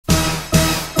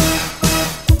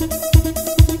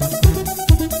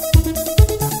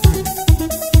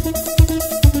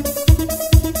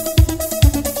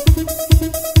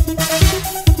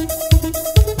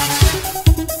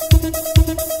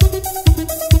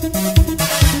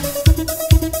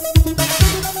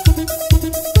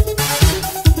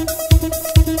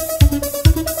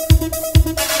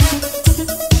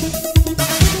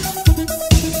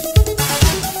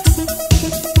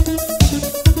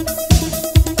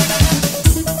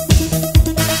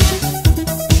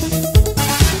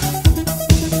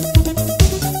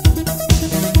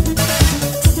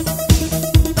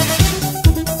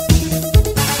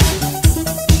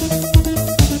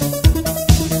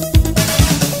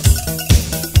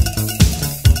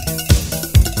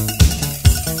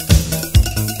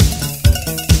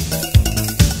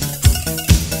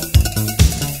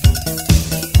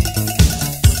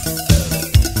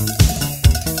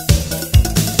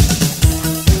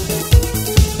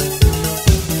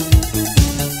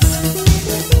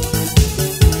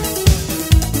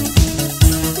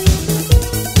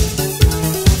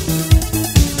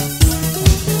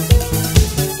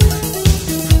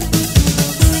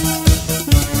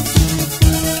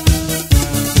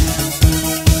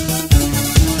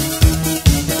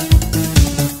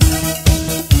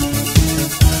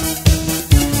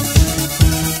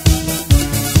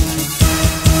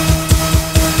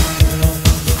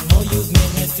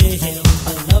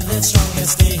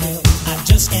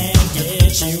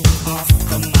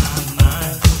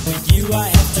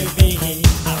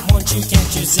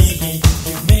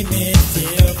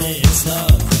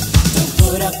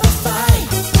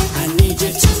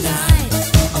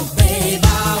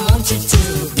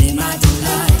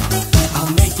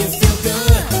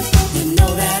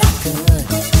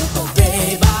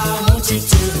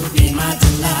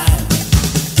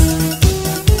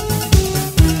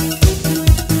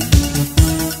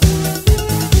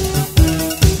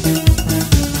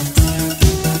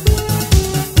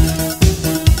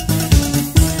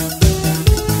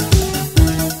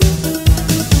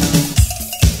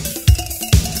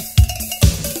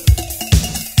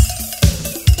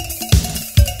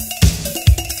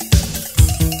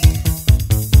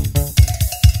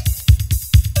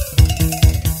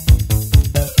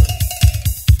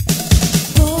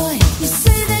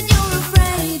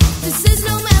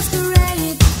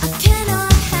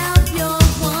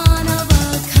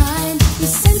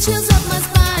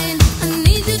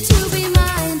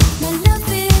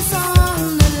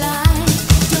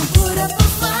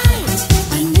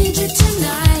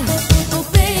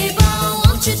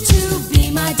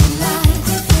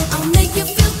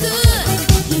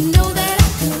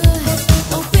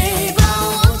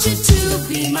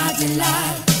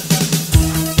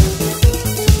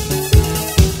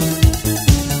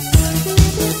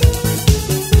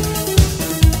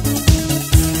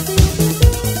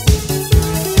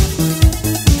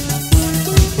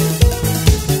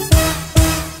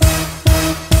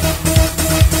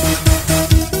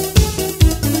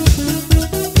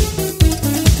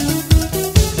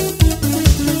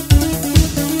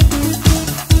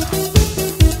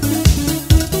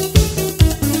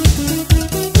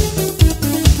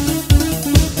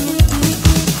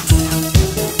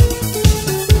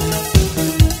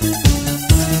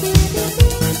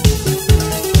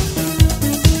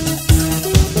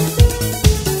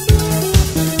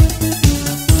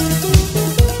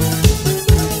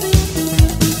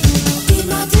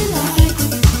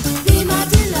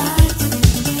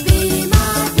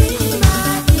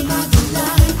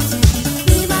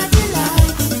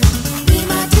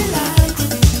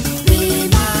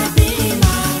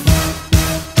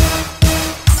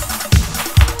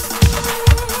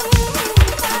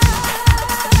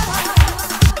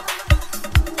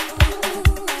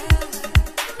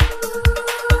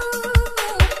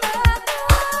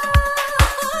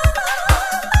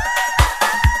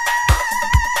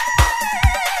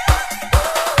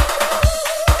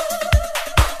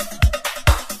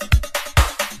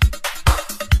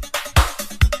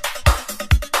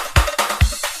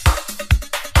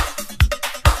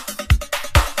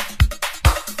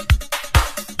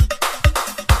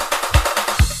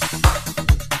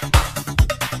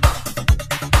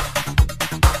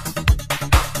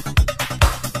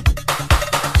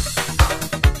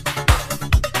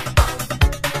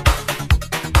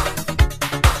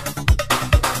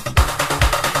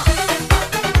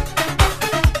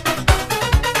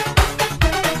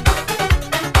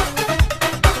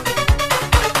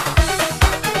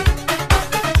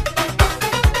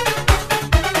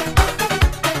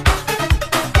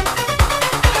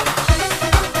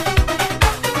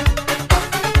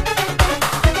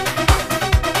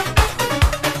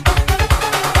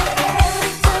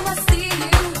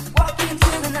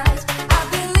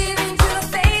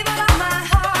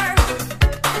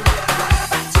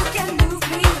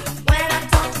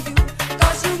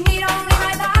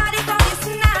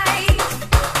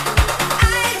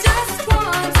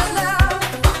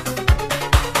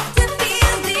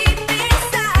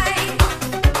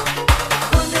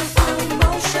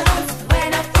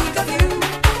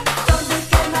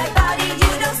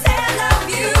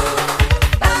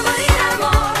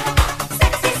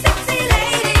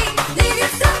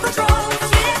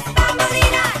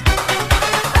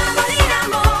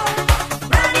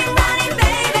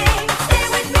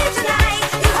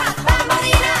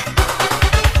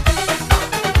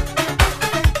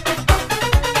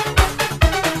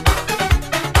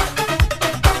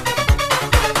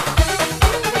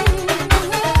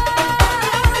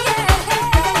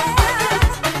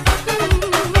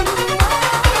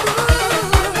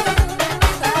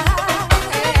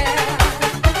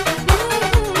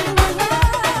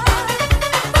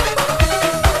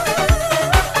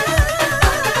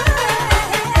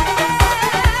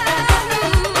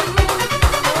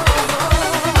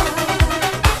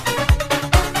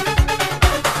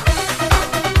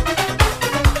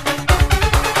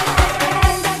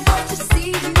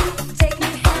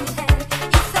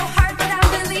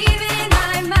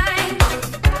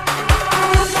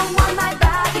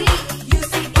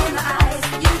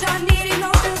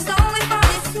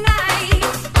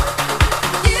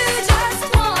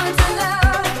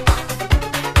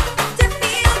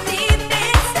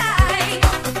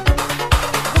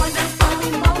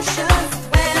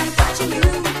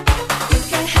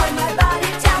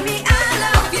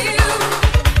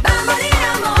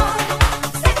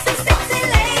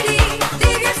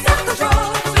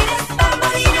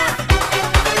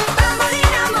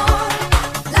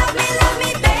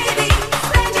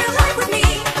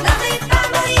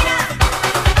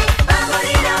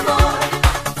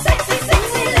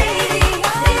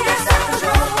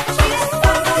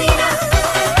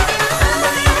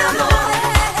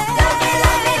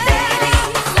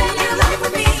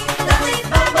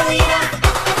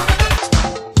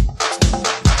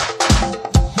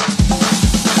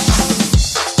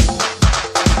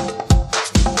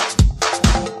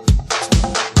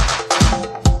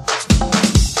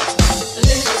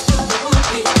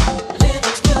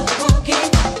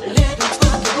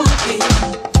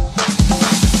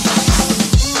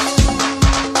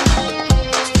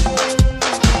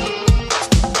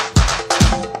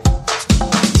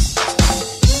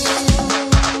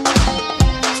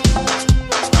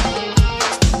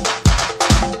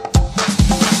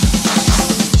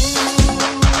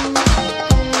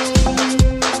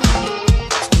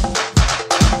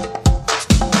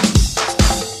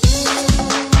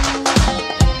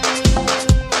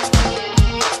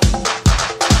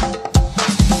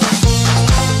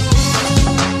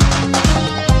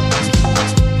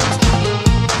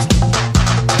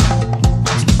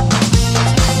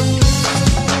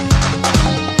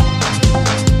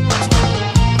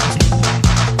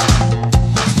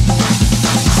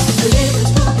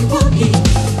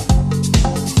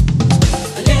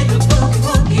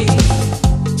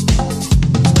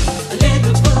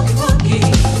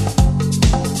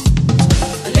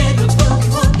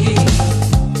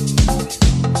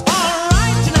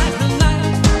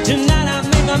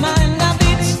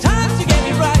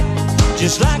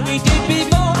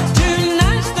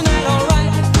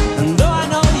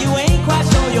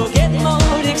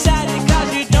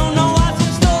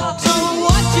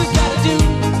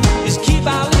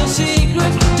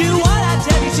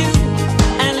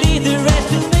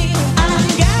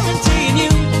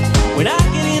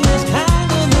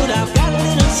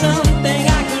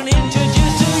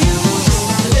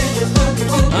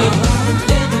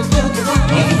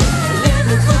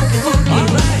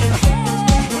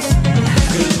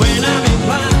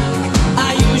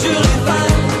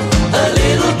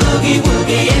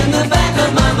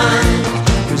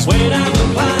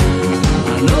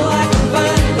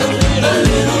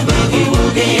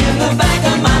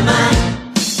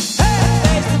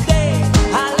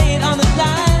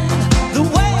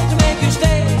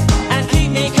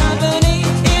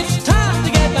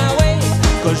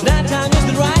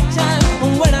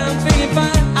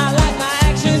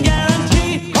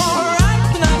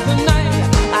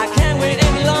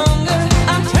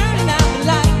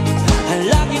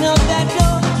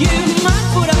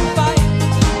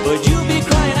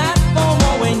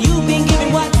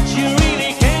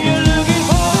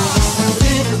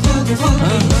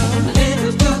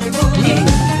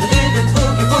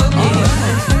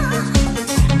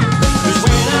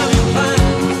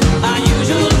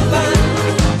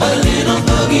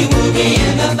Boogie woogie.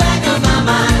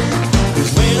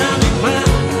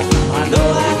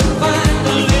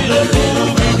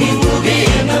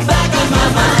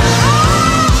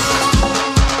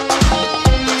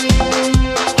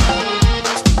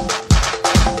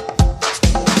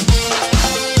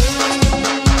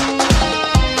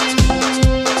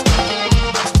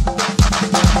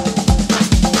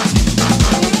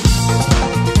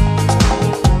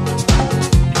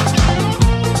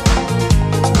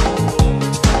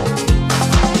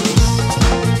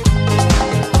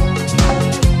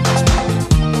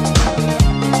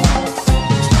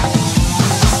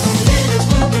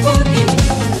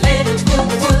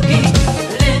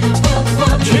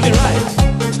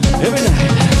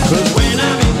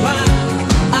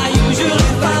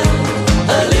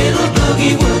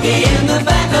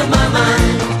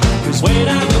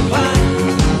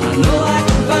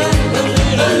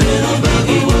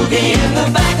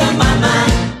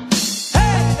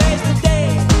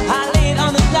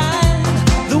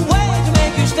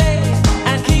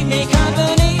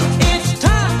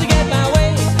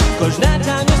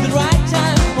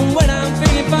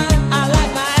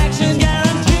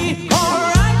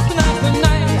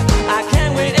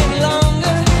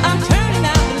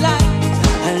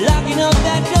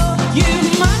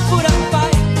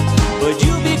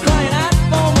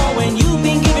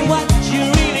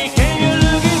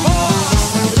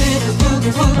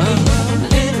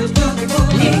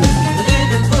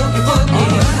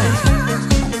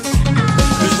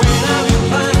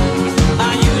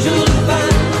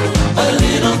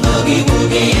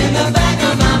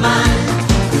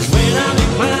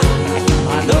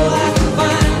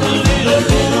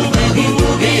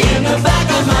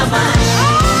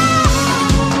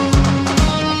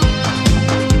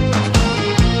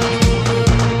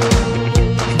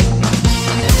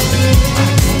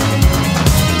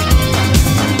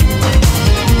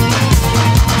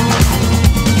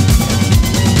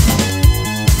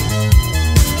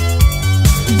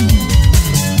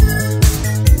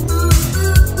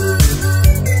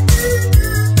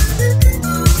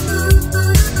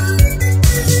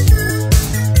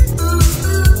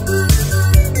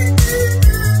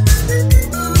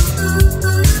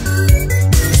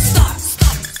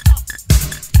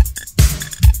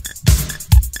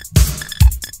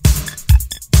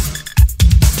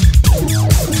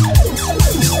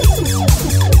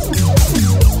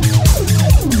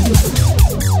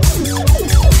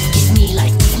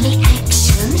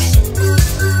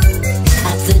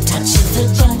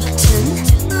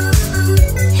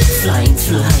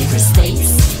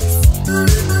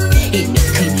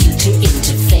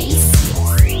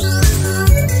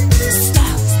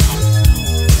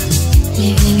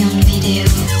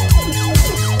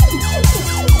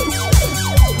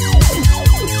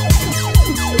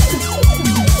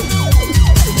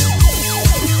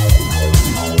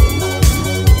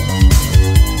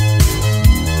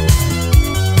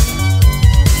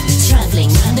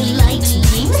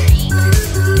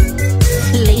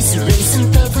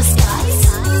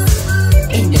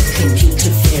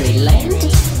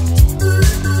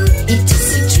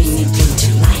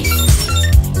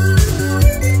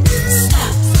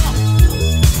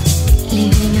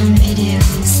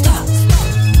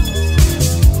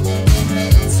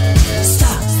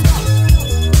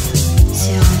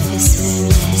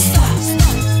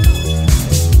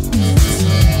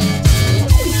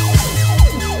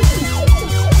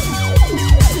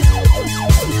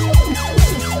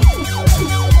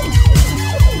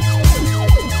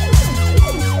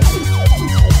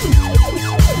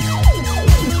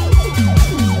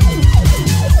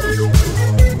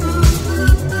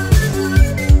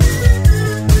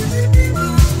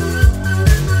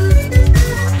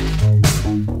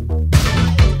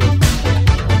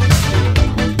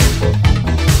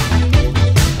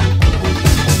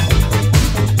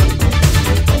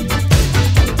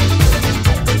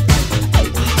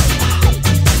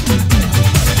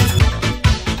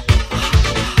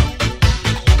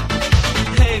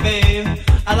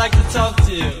 talk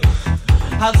to you.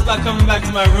 How's about coming back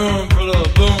to my room for a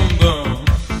little boom boom?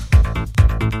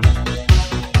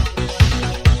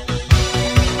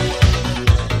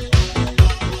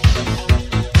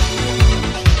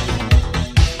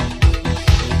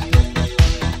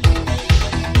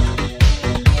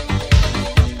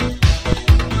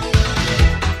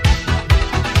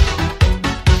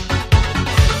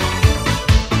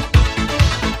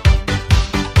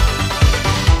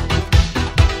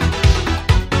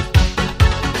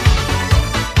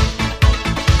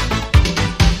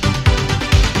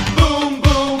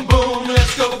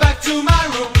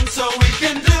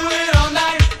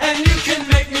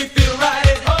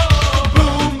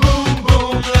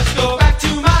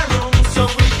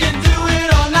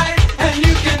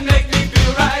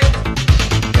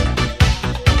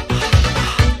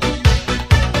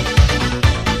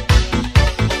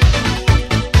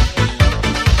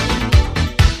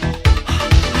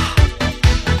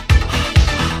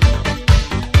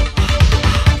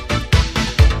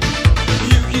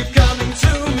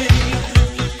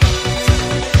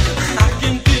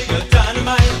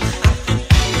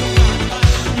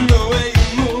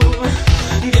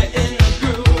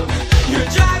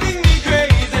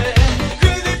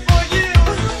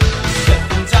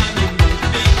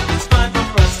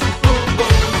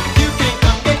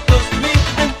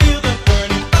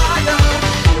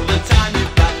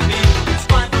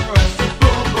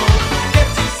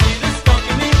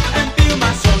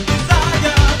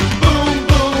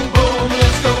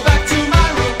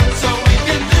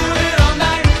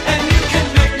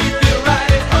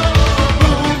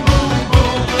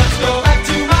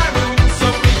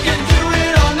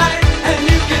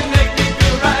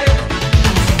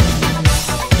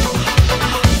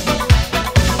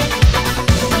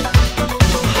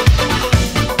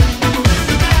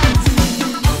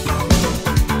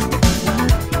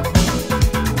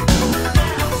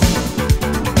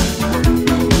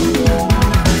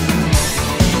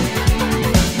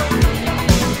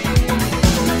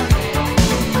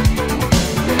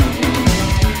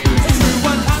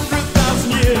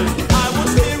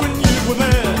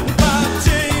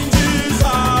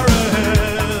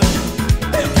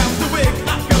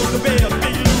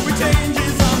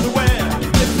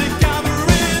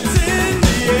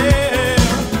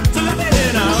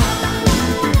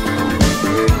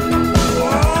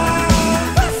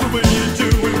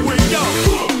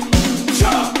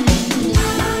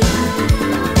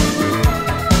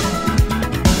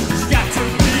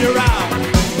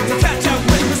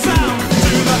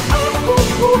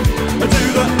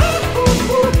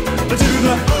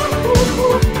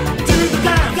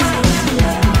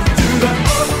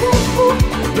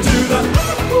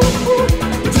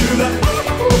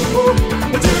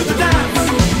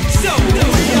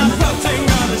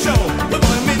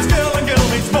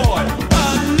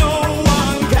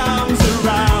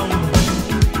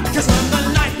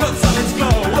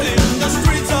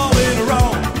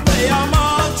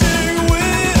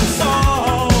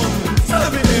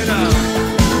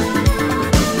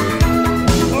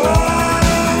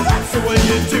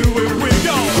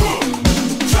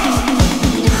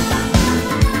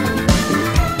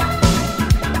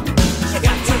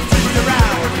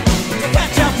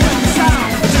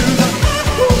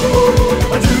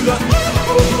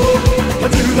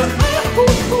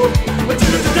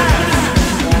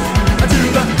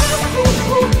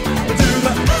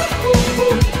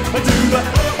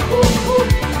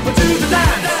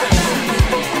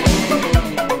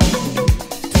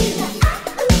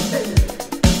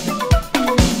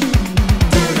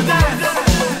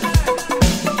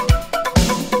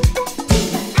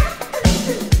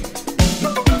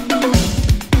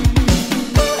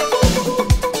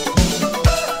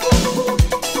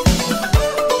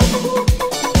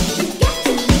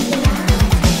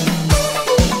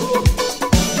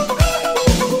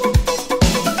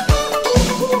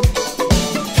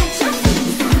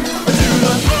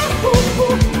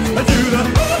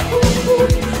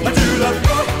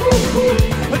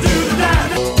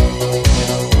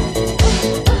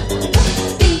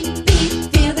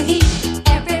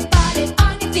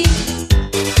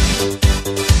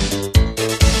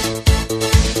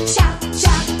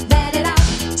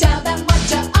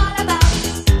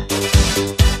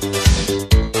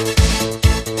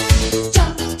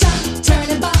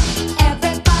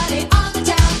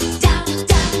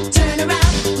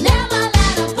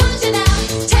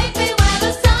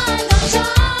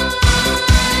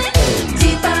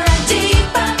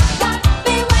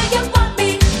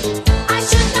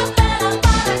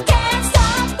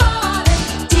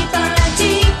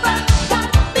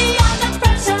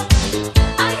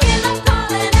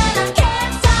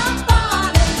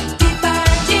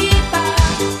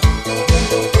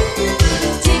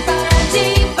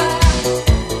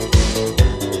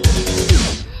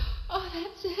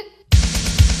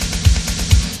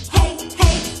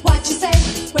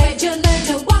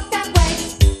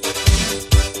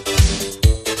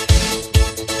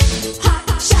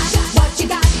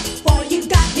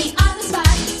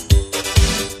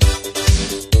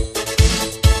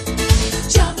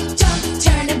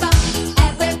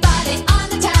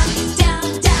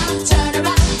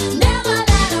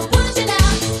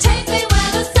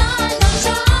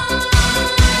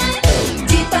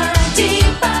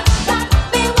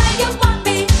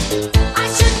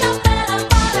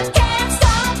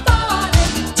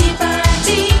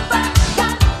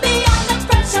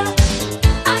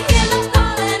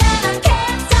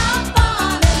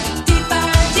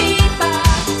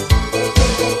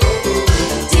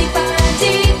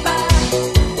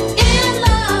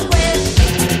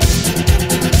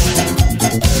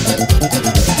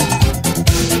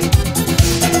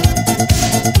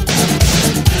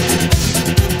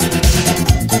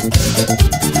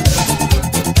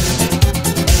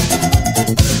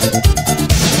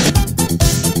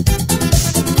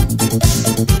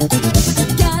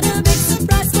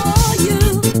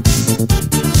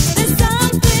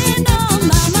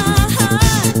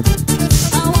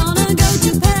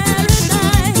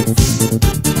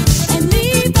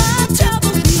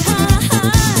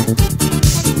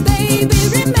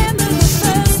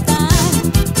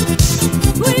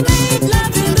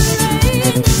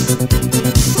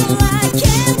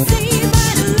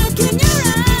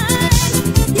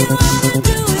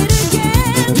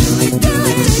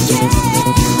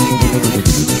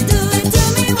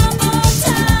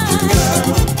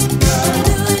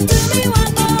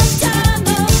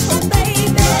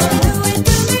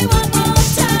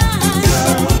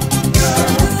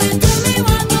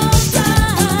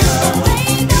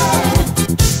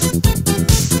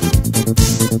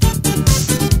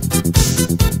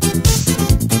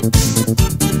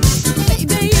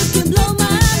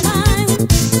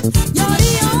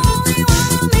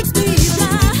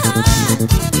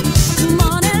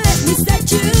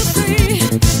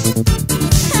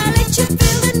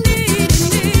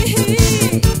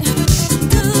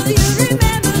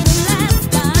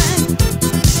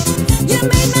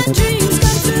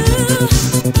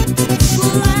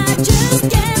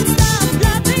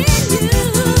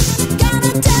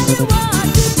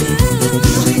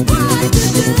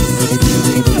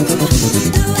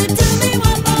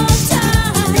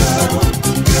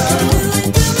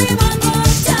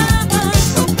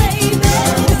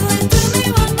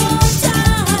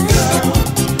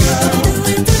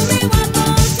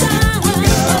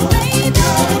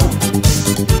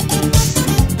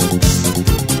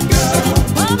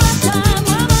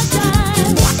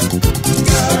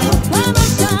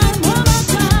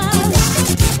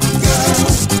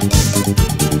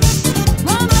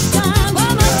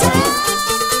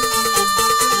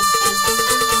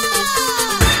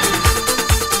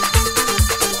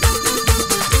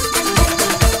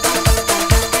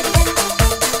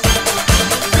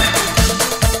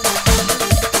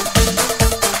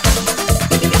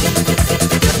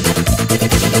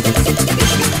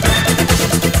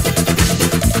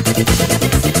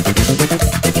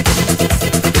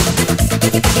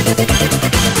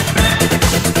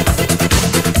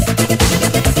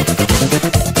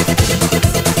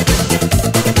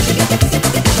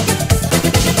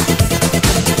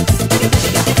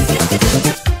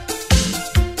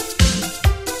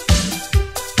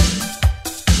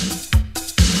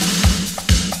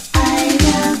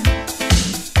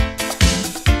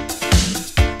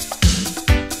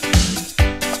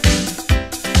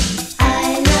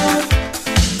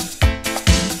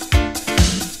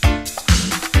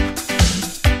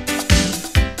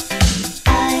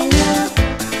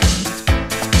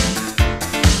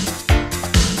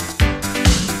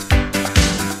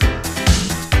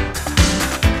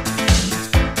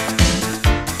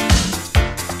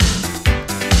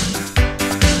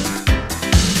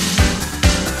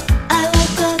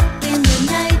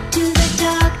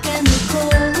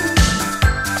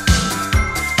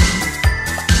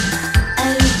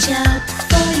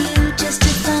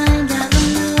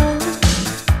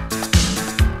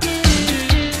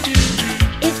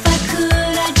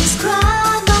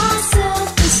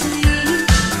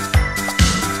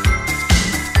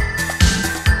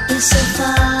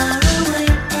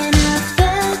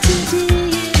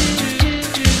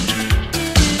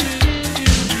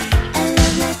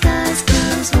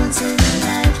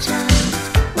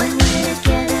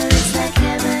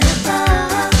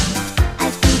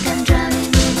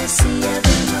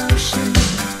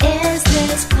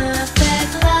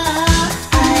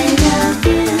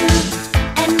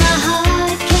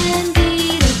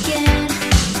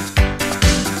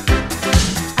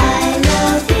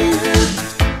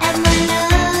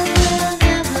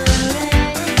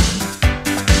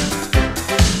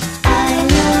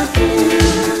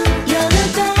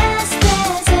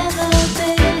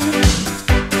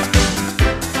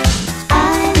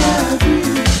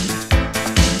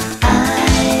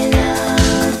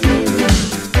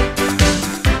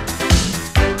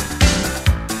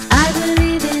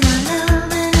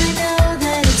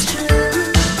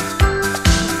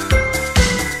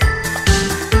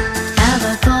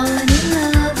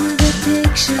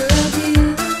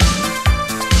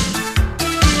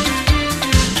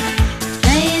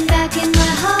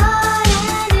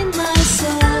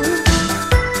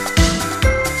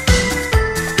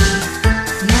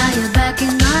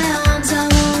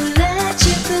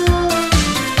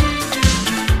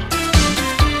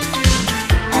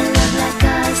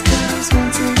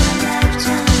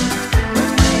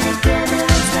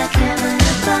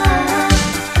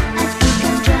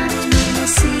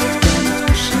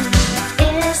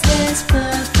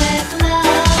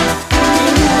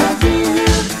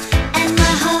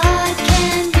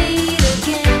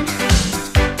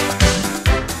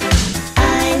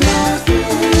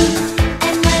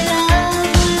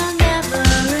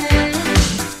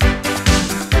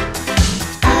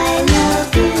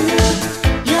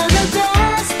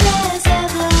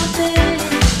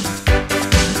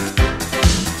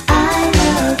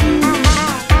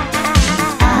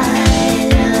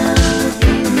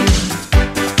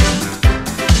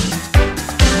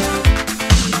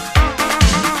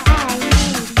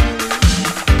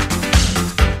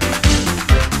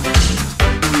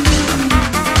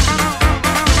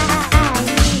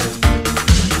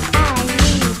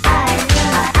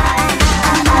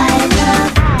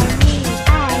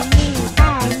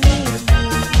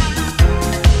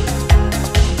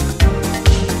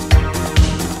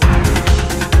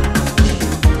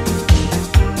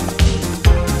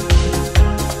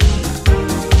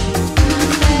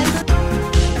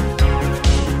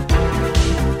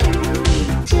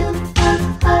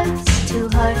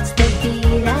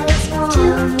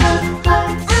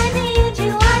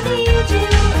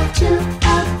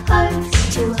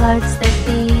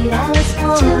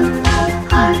 Two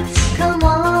hearts, come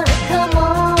on, come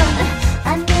on.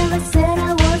 I never said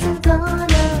I wasn't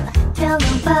gonna tell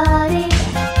nobody,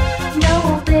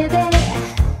 no baby.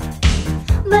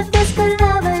 But this good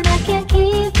love and I can't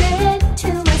keep it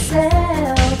to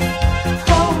myself.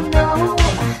 Oh no,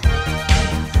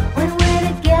 when we're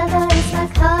together it's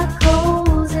like hot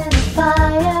coals in a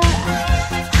fire.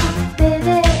 Oh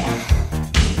baby,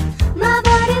 my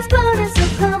body's burning, so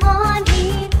come on,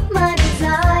 heat my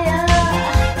desire.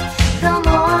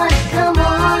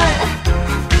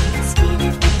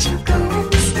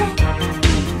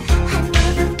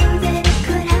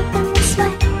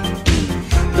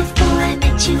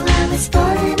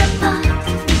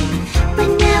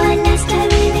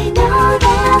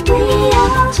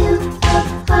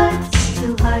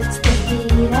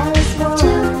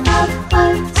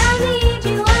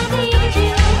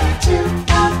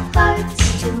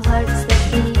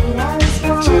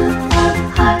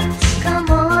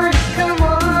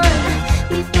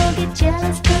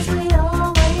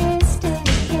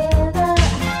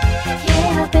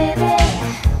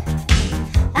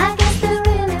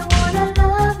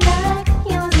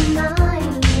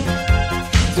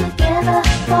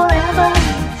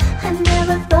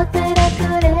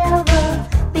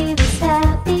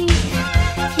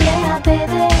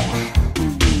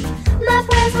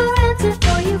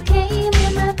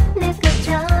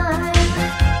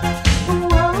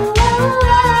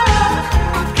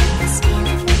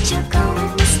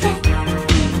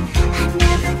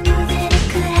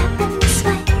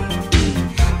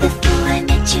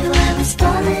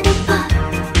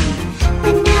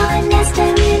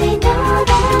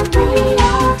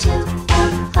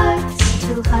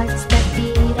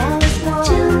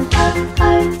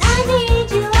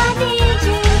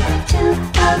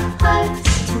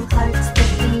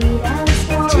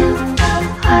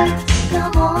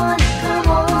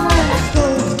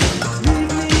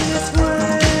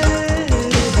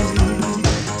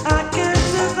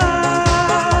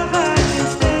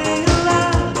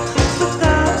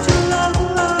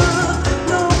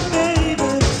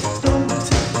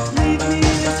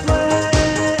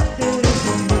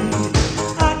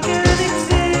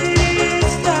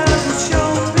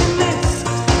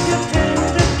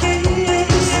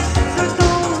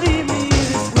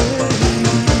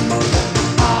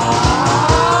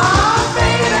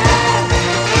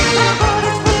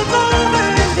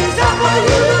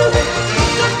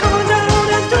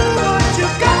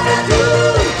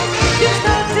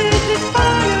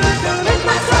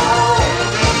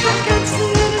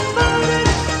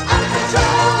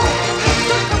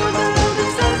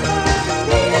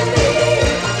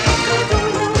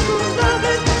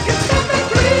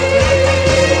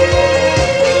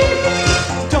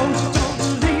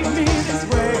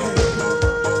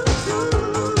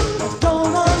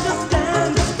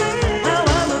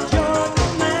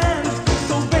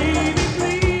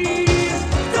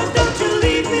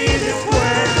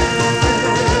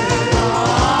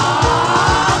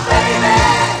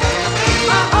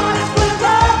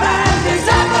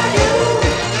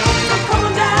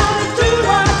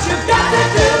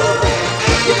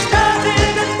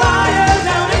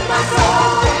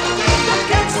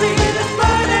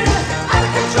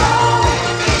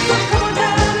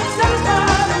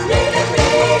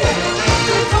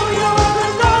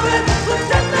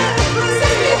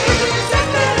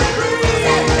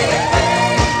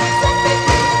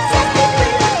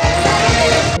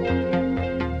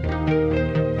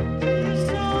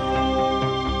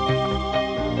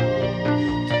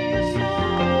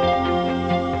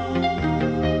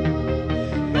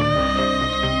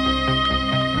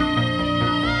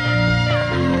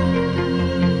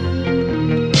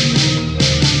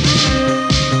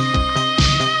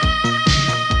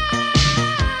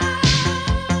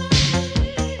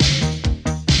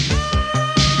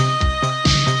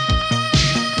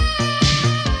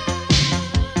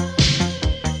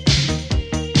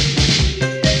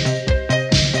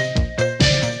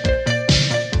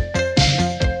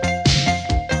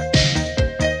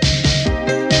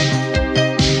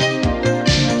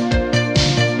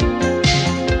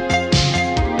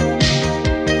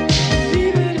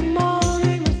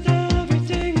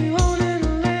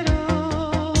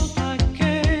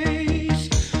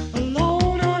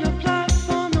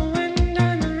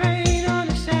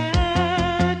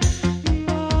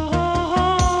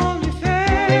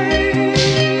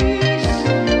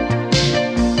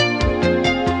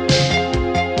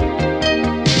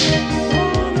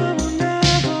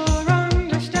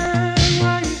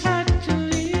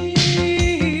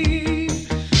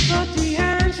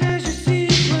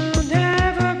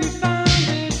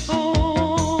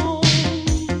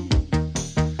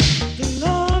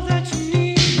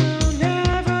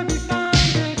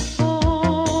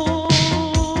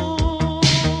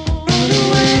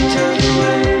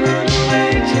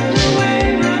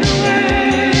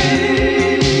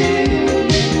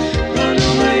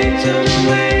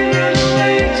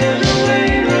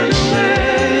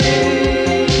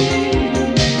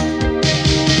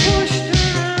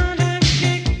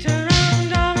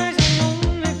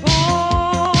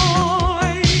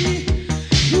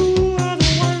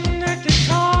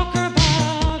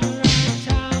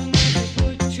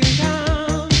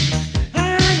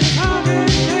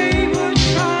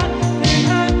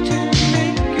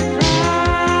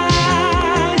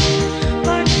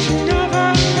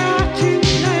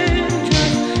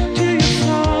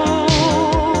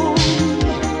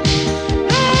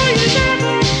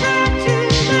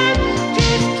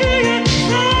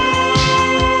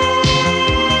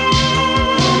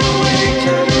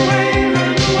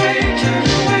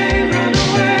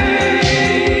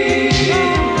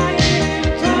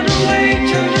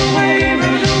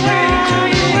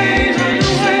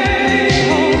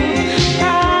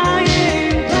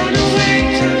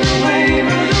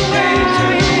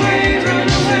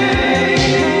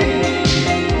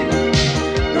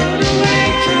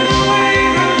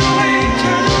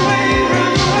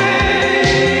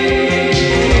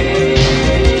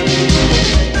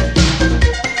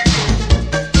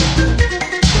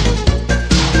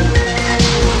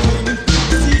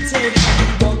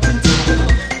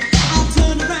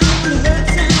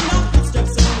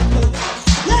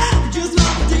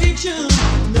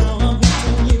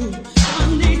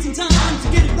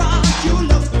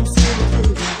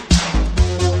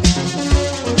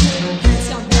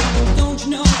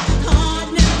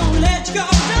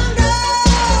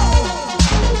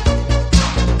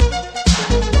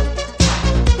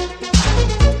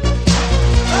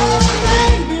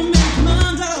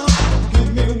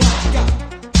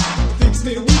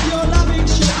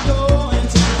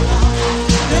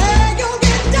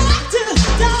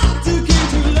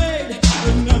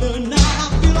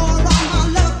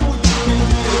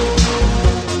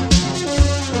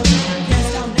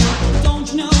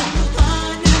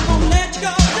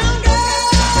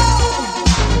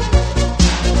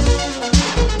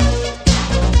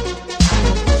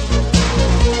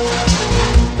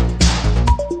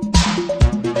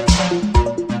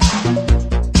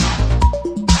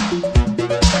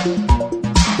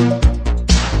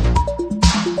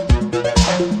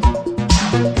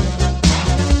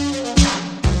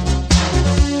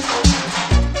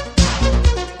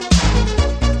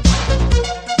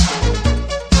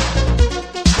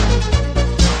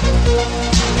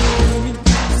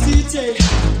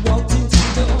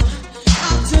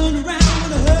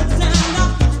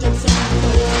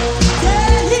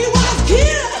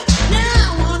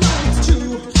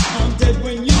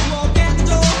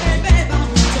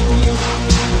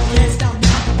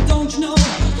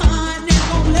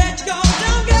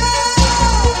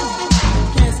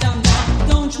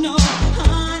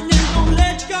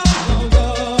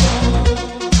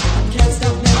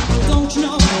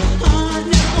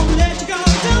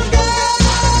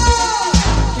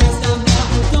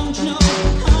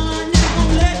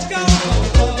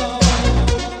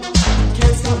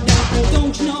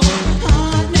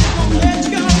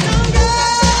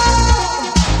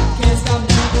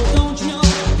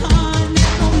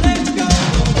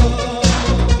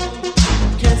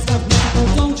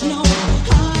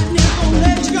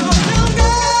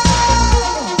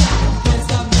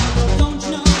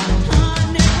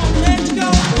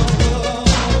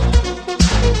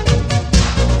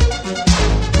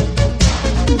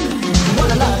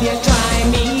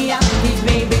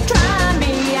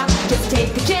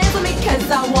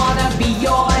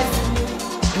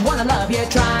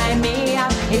 try me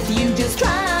out. If you just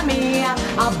try me out,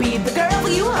 I'll be the girl for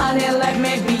you, honey. Let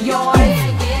me be yours.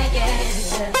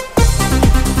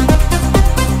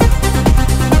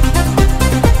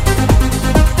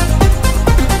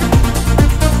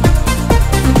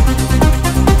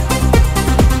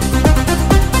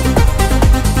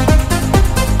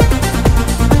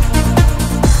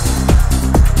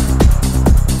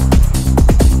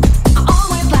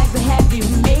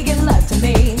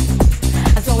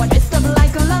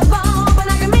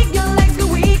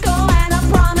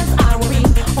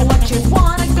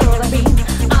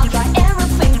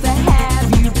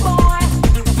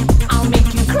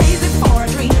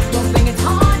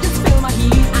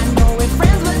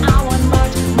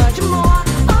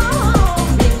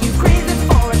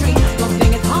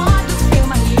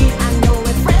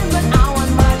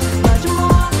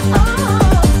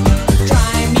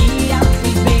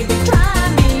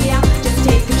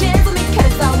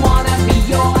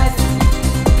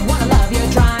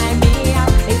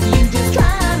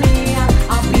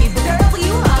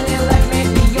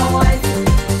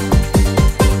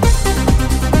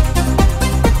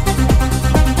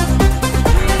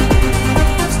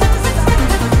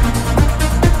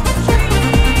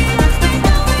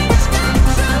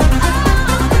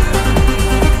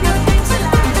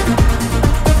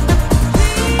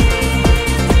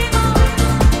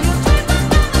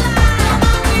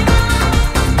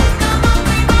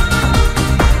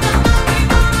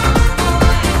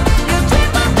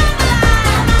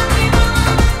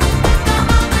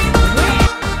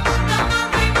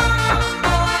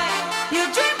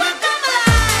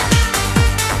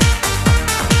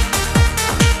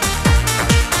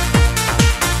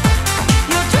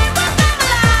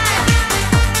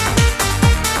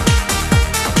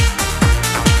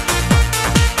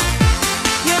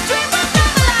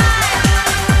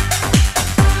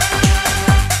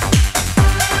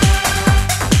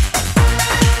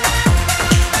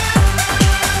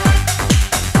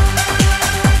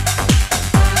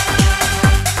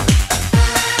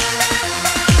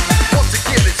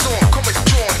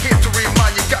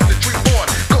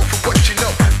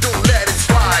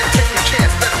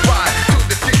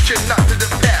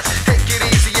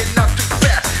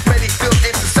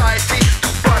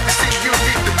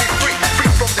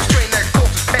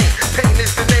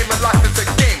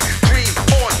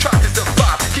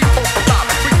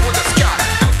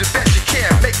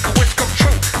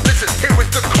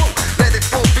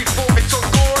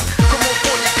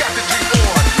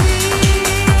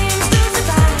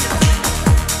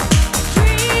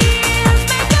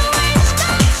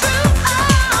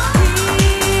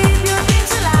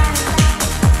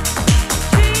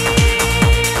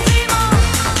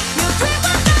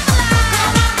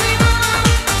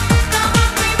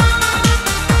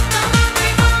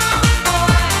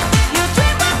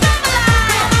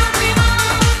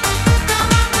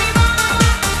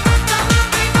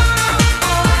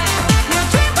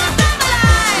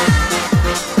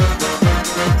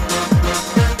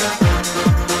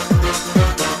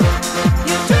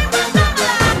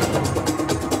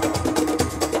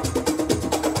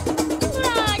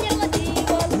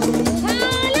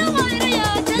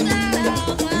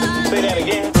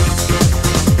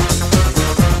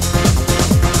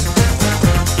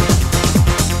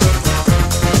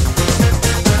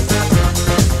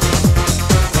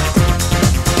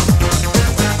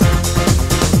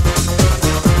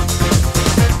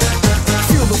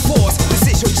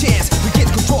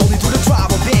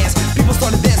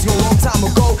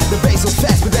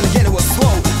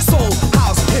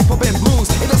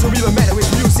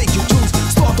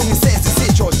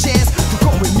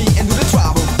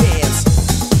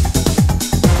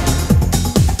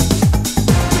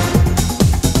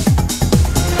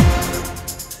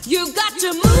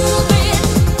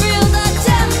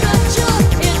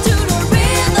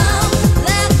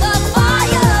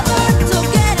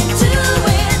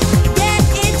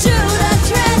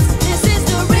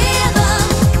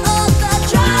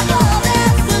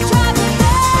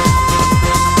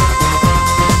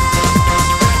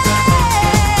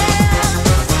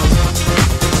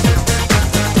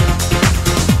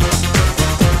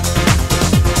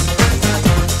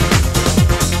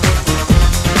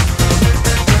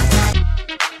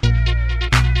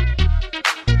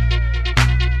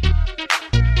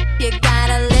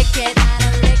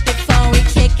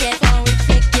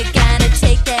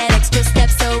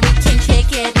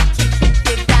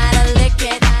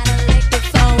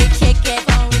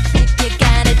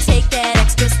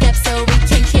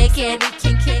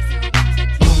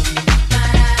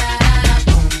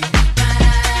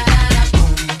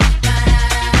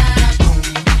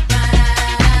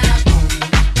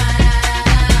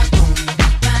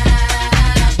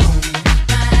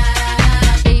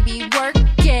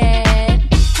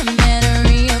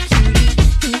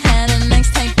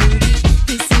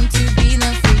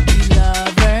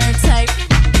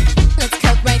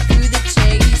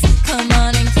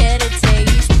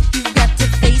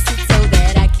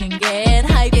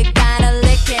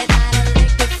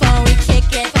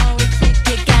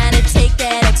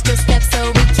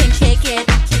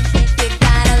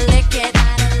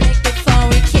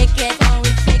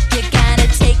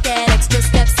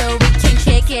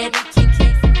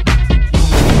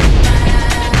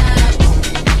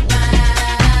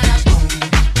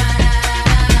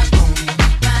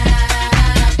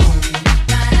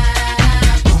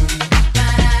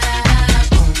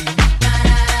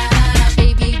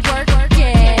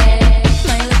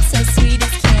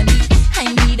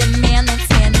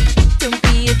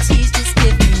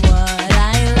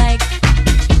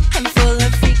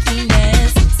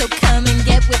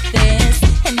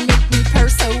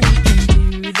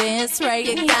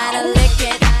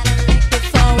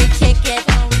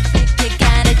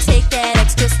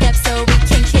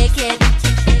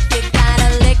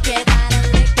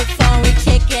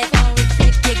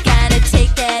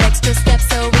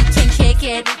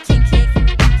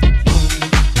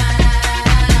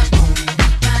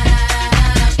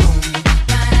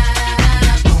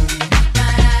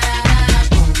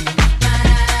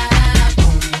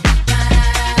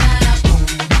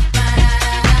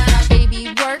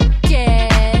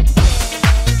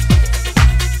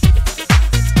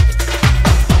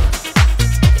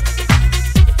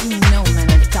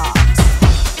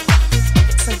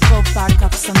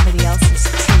 somebody else's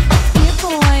treat. Here,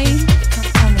 boy,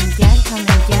 come and get it.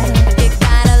 You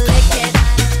gotta lick it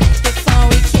before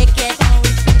we kick it.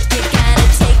 You gotta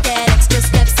take that extra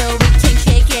step so we can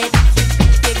kick it.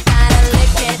 You gotta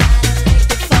lick it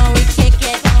before we kick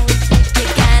it. You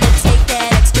gotta take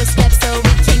that extra step so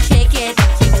we can kick it.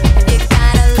 You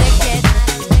gotta lick it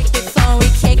before we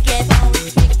kick it.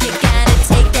 You gotta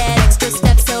take that extra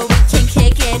step so we can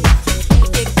kick it.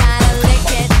 You gotta lick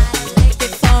it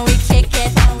before we kick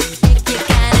it. You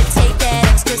gotta take that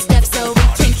extra step so we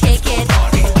can kick it.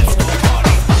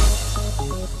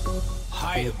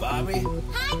 Hiya, Bobby.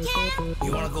 Hi, Ken.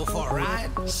 You wanna go for a ride?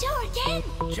 Sure, Ken.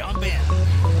 Jump in.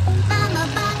 I'm a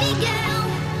Barbie girl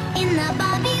in the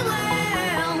Barbie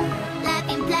world. Life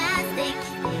in plastic,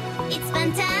 it's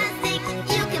fantastic.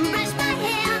 You can brush my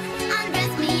hair,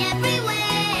 undress me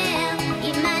everywhere.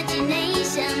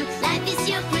 Imagination, life is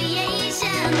your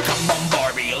creation. Come on,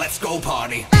 Barbie, let's go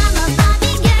party. I'm a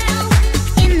Barbie girl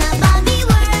in the Barbie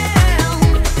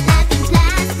world. Life in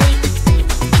plastic,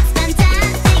 it's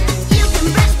fantastic. You can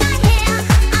brush my hair,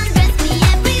 undress me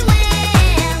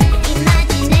everywhere.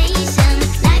 Imagination,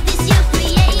 life is your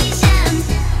creation.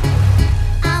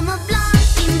 I'm a blonde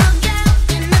bimbo girl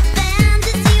in a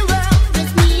fantasy world.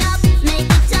 Dress me up, make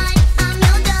it tight, I'm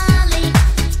your darling.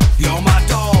 You're my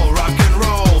doll, rock and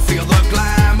roll. Feel the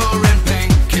glamour and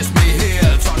pink. Kiss me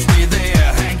here, touch me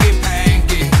there, hanky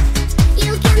panky.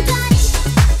 You can touch,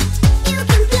 you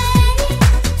can play.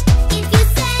 If you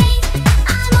say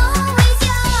I'm always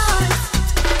yours.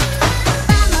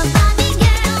 I'm a Barbie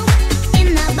girl in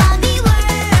the Barbie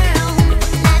world.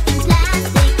 Life in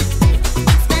plastic,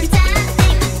 it's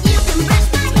fantastic. You can brush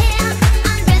my hair,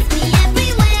 undress me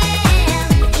everywhere.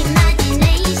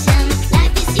 Imagination,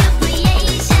 life is your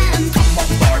creation. Come on,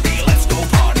 Barbie, let's go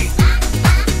party.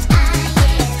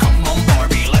 Come on,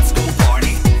 Barbie, let's go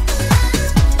party.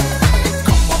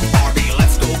 Come on, Barbie,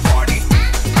 let's go party.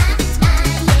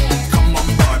 Come on,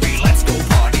 Barbie, let's go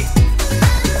party.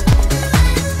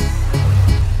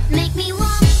 Make me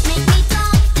walk, make me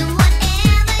talk, do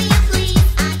whatever you please.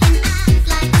 I can act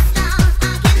like a star, I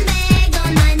can beg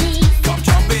on my knees. Come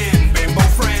jump in, bimbo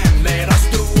friend, let us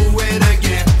do it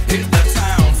again. Hit the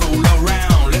town, fool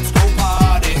around, let's go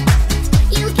party.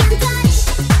 You can touch,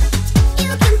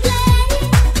 you can play.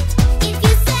 If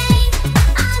you say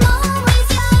I'm always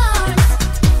yours.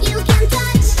 You can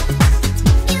touch,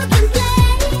 you can play.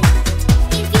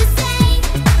 If you say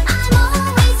I'm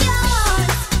always yours.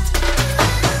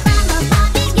 I'm a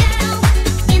Barbie girl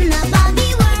in the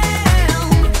Barbie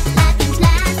world. Life in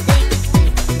plastic,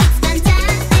 it's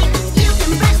fantastic. You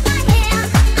can brush my hair,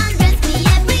 undress me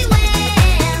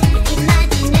everywhere.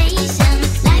 Imagination,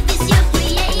 life is your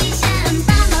creation.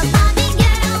 I'm a Barbie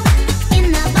girl in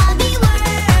the Barbie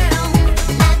world.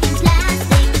 Life in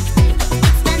plastic,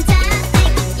 it's fantastic.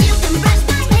 You can brush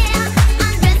my hair,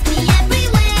 undress me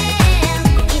everywhere.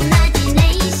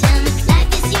 Imagination,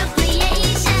 life is your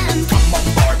creation. Come on,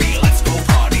 Barbie, let's go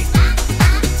party.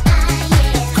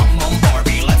 Come on,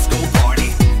 Barbie, let's go party.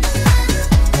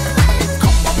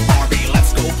 Come on, Barbie,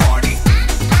 let's go party.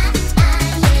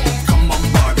 Come on,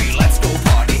 Barbie, let's go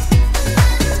party.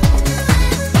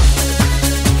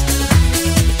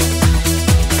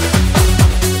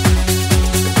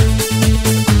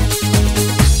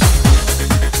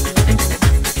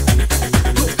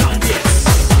 No cambies.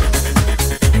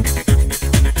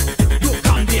 No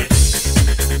cambies.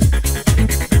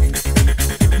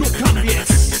 No cambies. No cambies.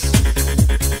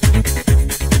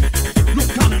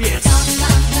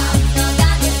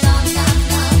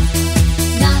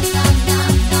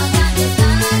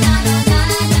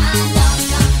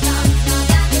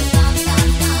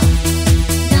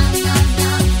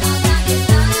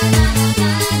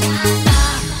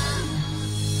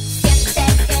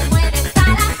 Sientes que mueves a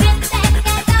la gente,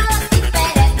 que todo es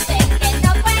diferente, que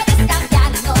no puedes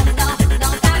cambiar, no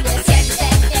cambies.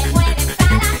 Sientes que mueves a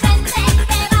la gente,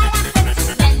 que bailas en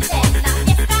sus mentes, la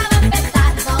fiesta va a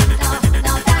empezar, no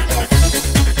cambies.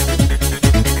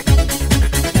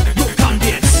 No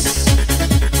cambies.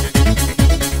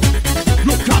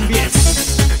 No cambies.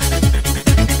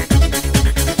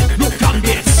 No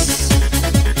cambies.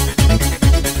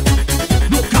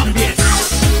 No cambies.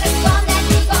 Responde,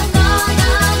 digo no, a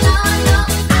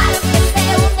los que se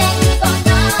unen, digo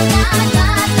no,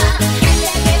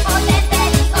 gente prepotente,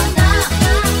 digo no,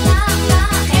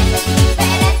 gente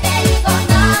indiferente, digo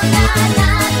no.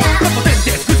 Prepotente,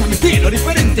 escucha mi estilo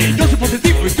diferente. Yo soy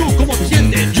positivo y tú cómo te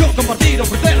sientes. Yo compartir,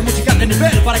 ofrecer música de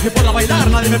nivel para que pueda bailar,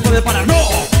 nadie me puede parar. No,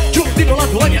 yo tiro la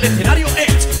toalla, el escenario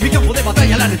es mi campo de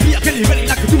batalla, la energía que libere y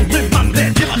la que tú me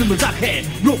mandes. Llevan un mensaje,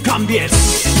 no cambies.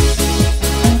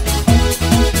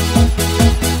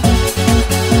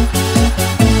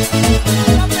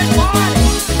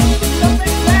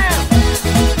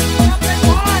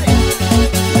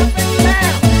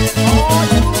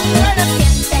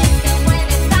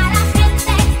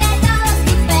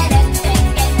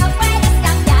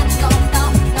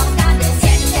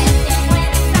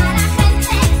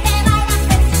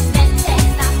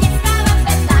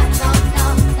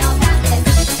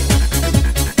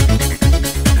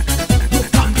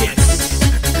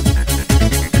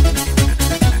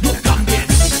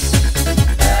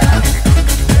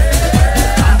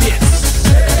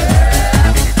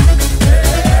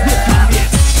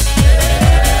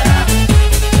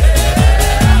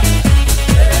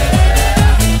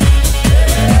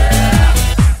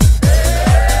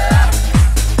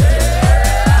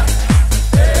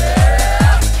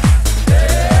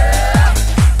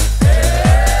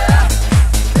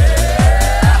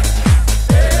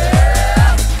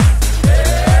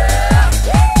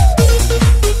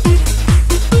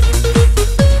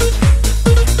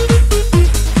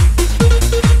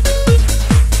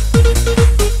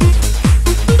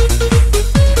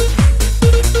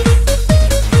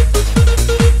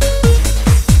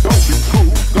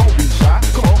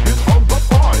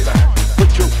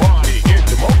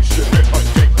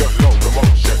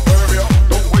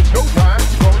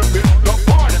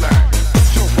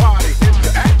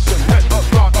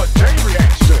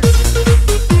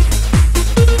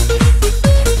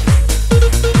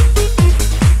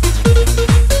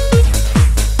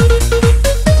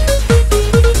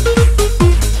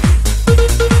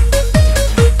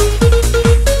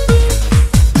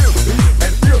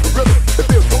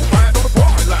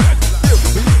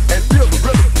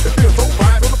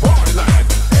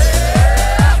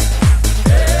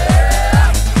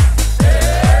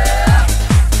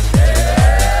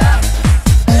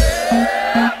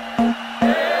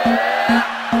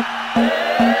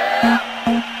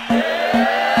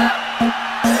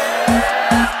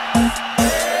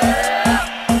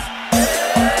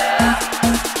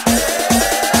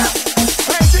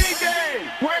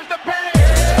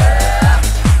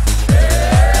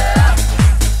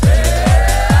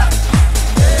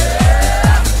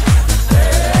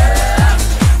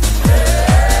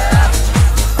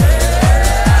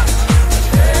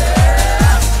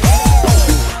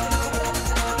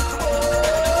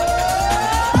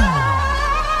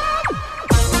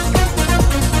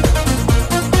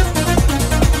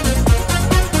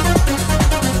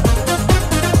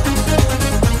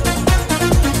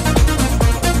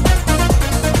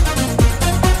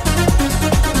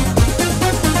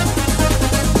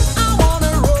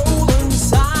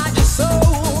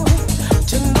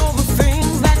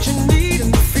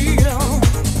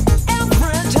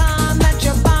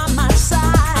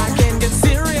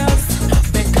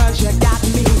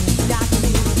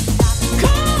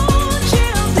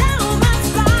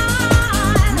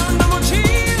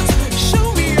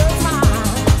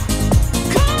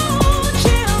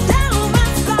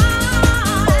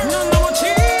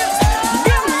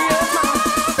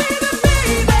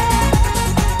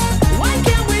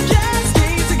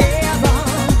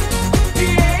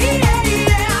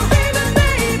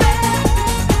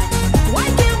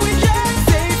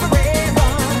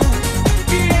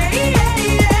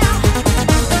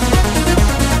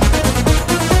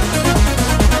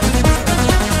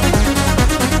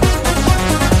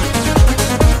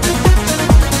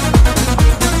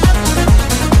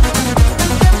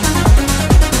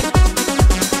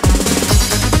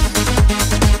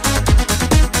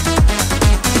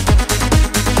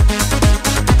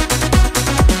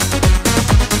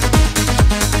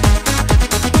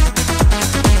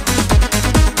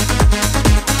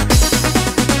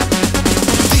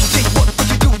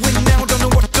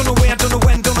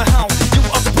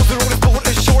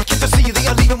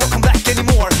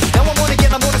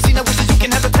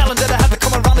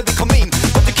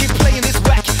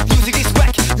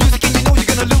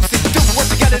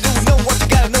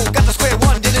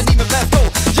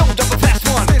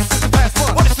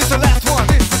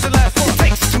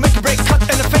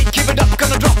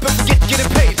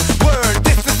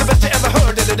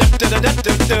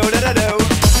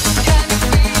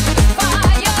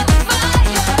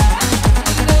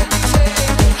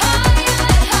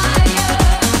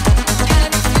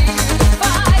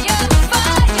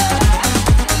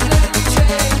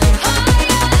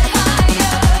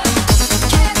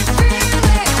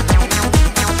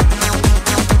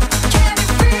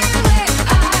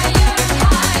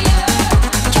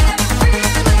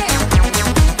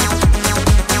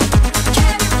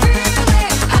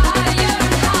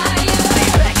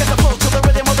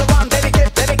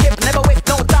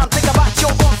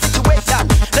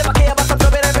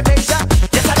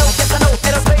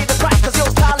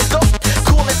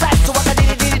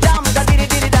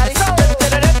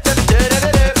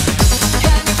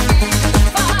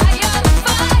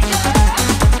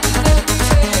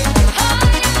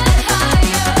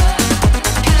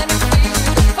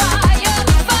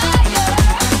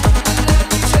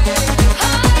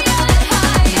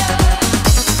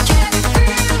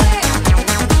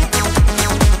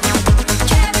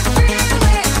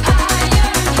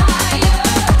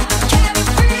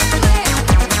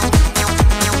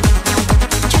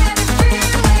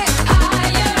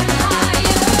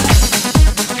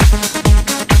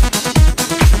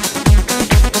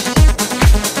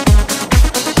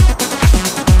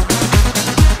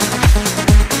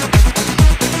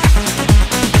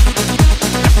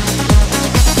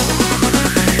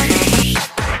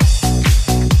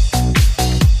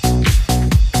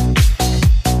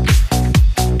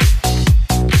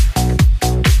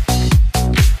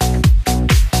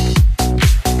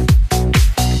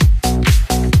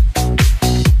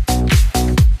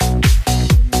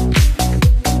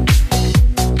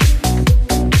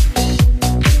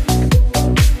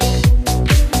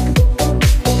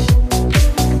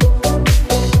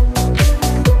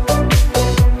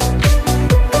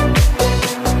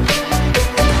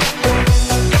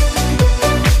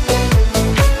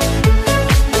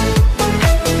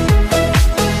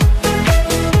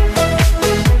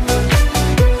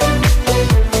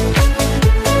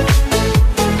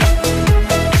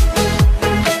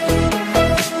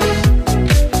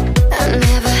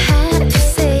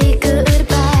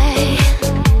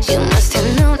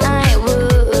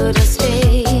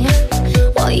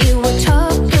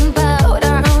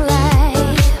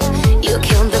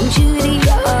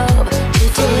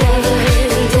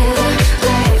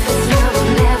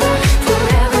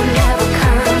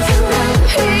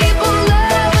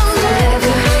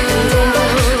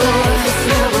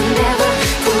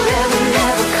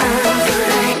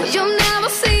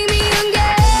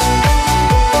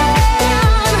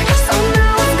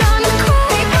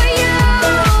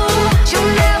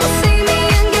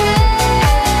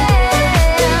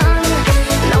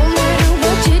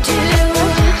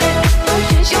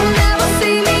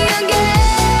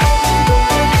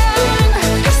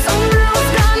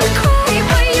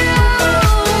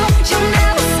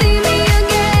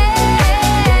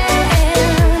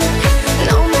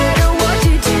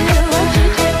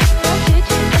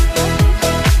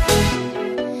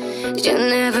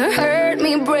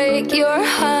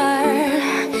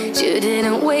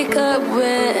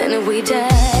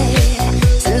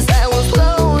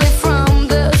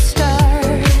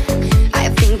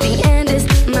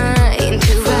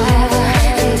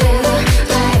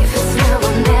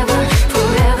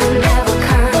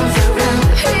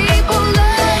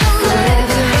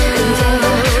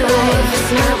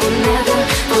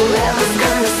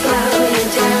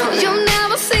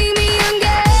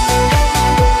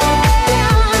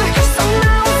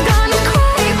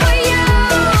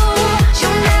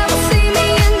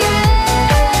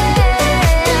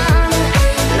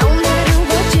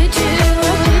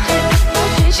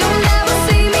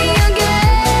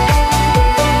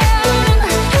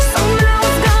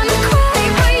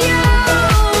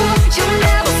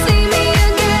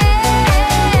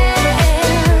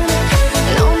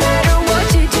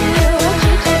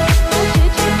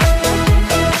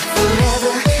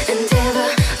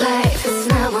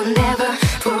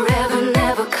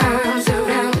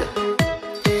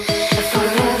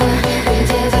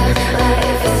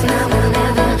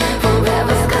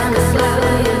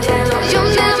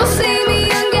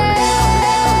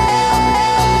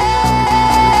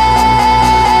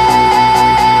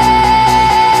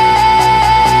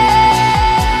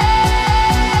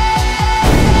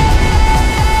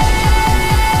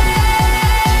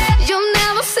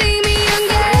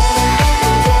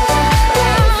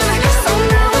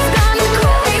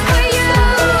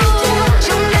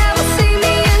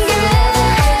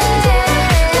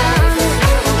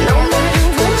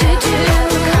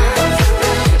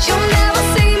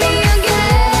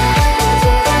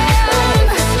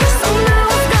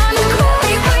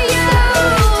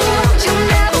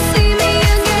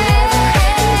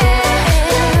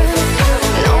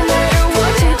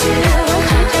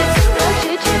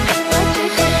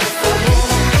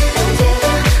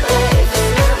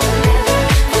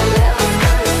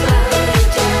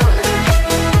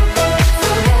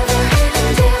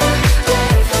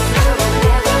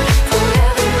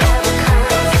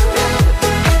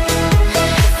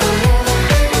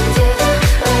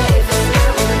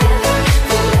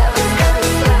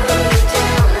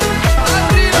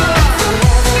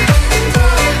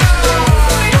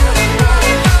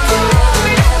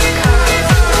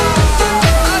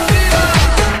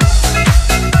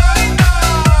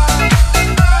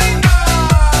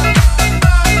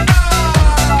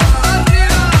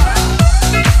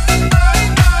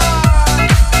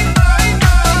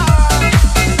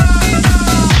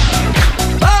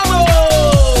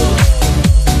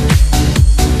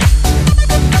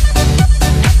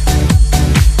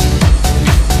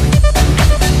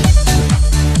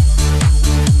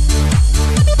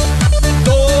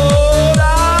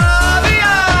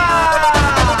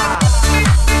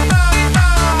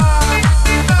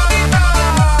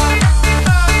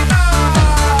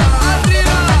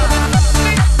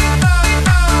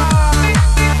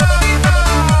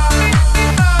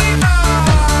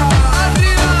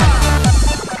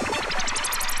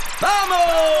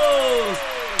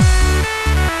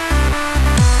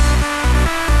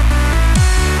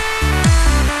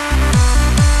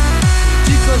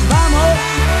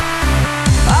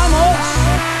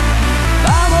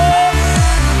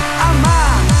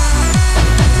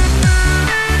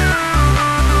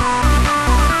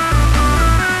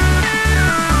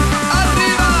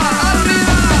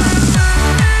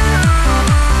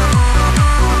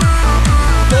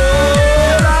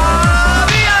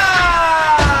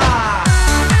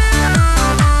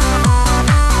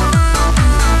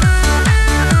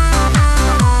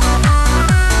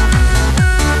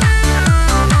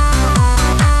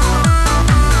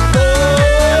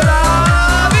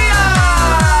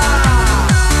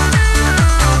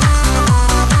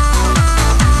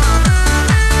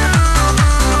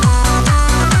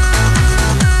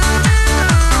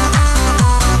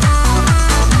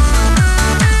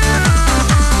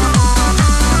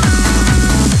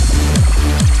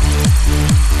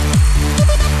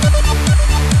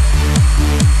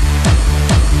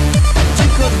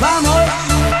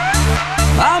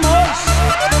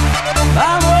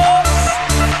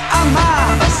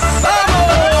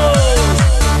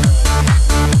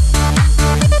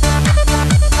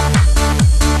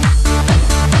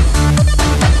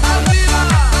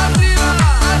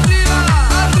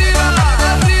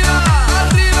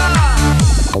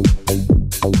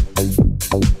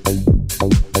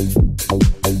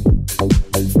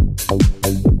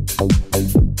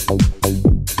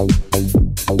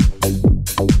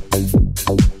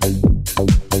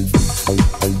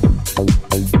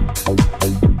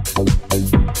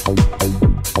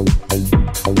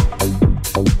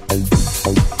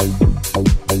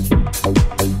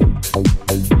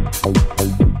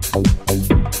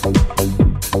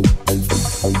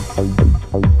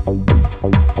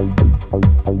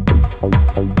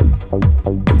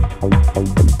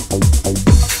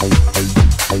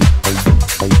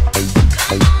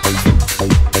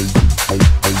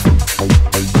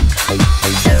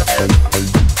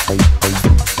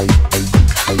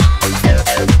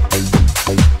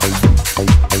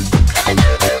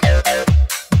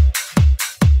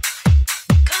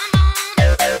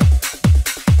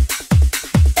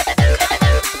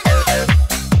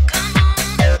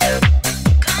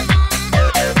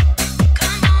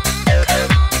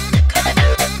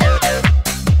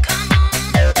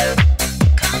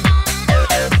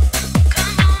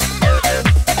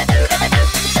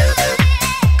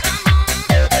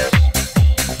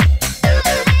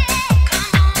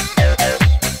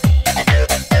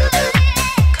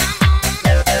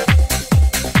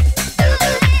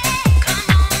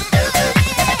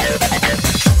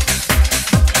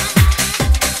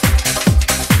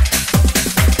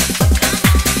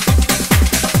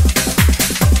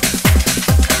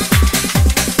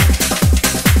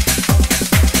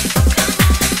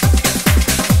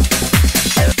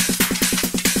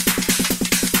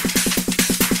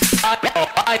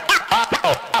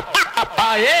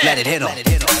 it hit 'em. Let it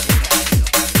hit 'em.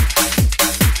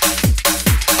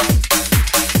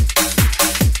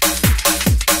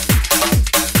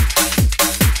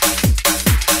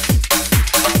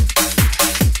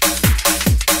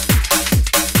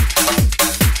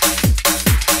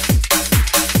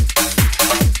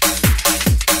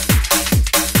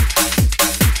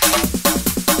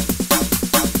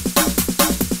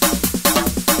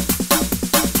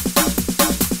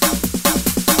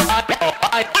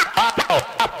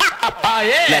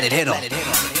 Let it hit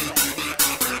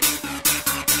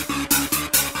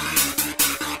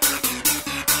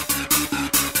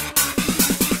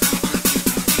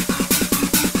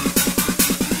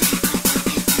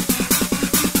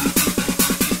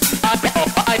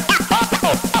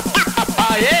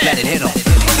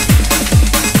 'em.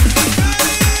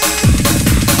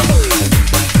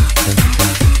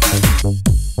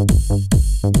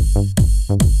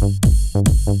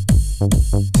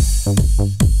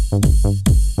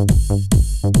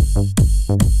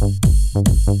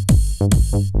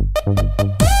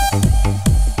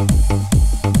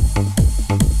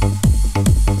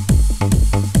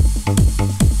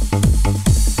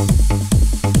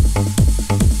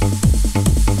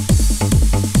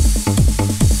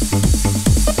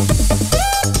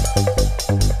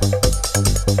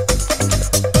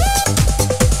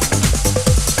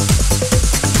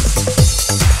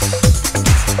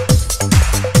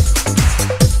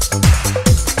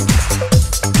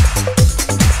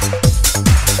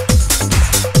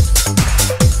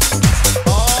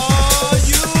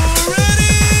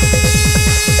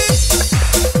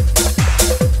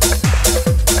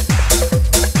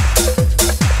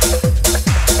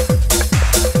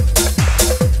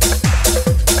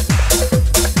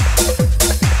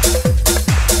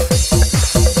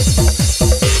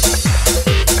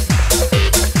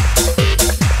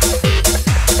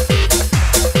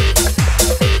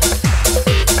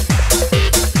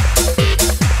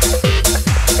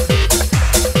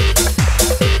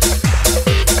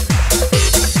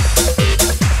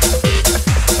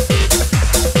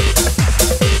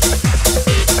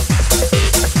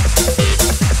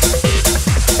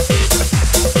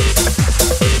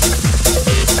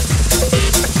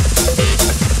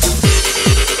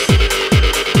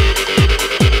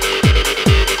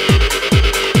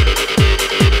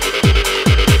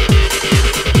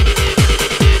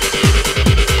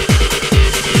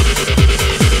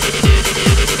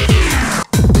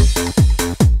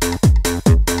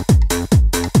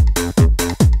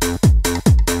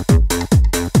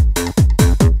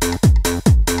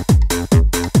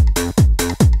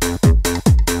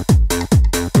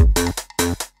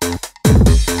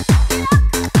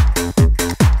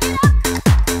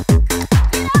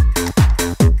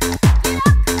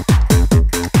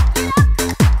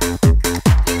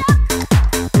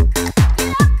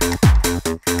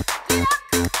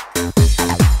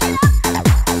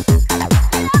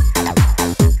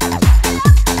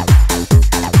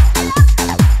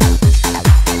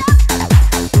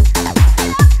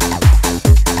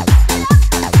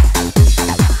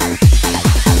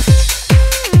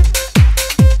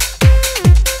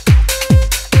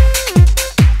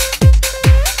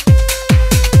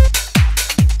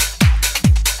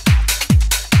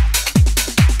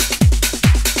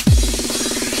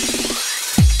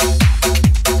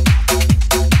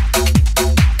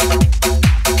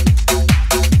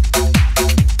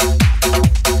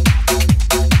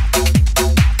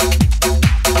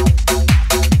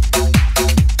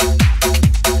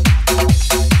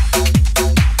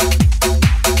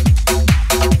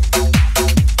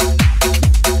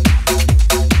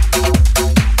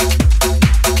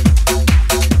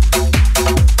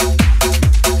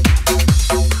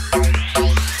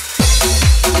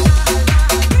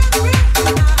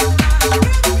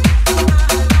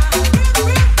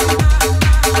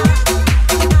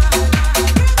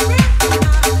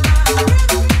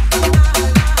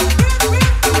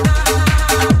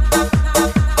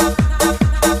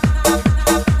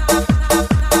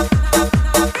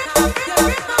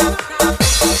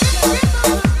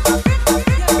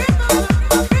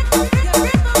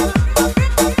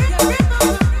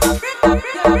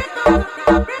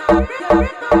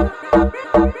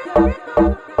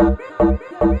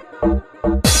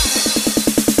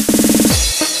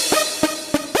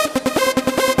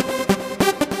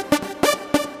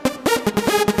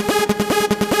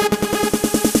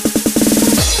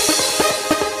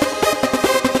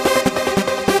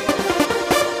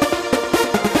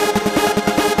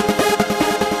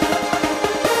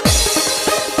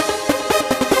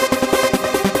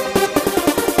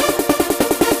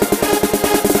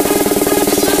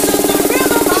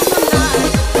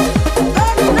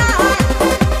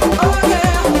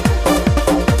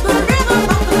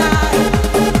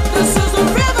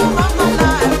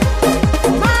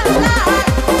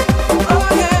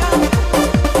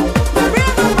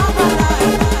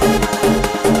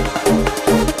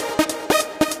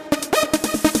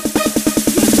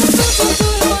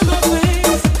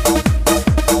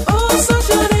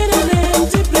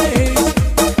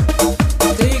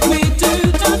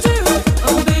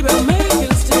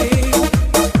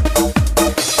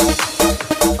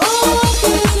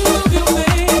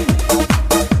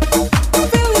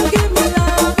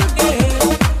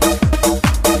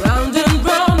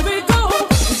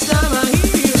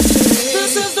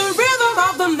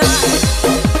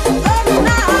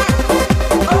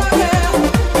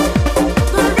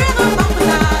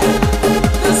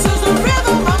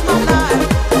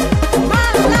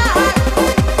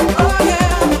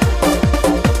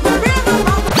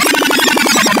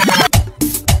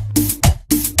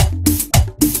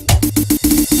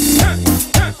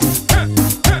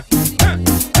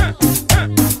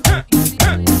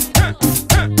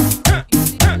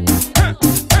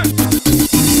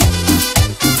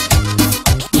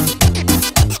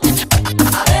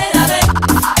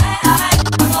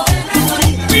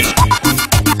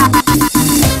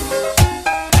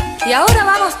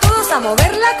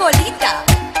 mover la colita.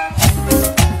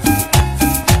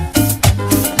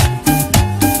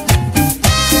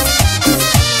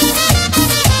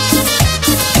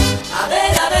 A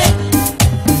ver,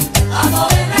 a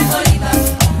mover la colita.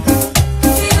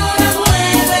 Si no la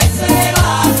mueve se va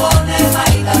a poner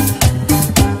malita.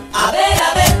 A ver,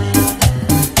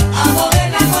 a mover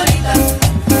la colita.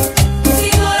 Si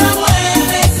no la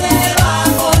mueve se va a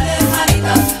poner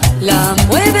malita. La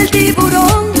mueve el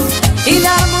tiburón y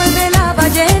la mueve la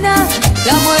ballena,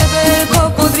 la mueve el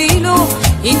cocodrilo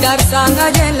y Tarzán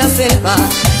allá en la selva.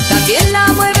 También la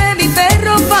mueve mi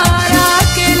perro para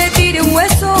que le tire un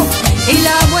hueso y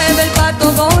la mueve el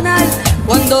pato Donald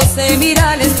cuando se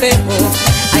mira al espejo.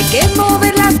 Hay que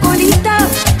mover la colita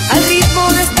al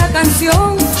ritmo de esta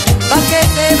canción pa' que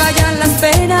se vayan las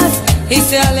penas y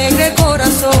se alegre el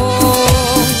corazón.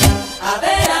 A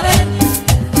ver,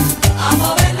 a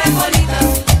mover la colita.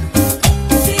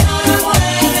 Si no la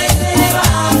mueve se va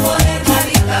a poner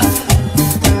malita.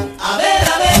 A ver,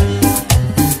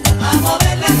 a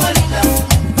mover la colita.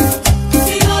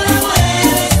 Si no la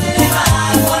mueve se le va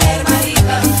a poner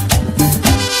malita.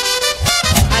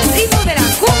 Al ritmo de la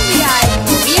cumbia y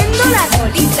moviendo la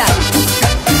colita.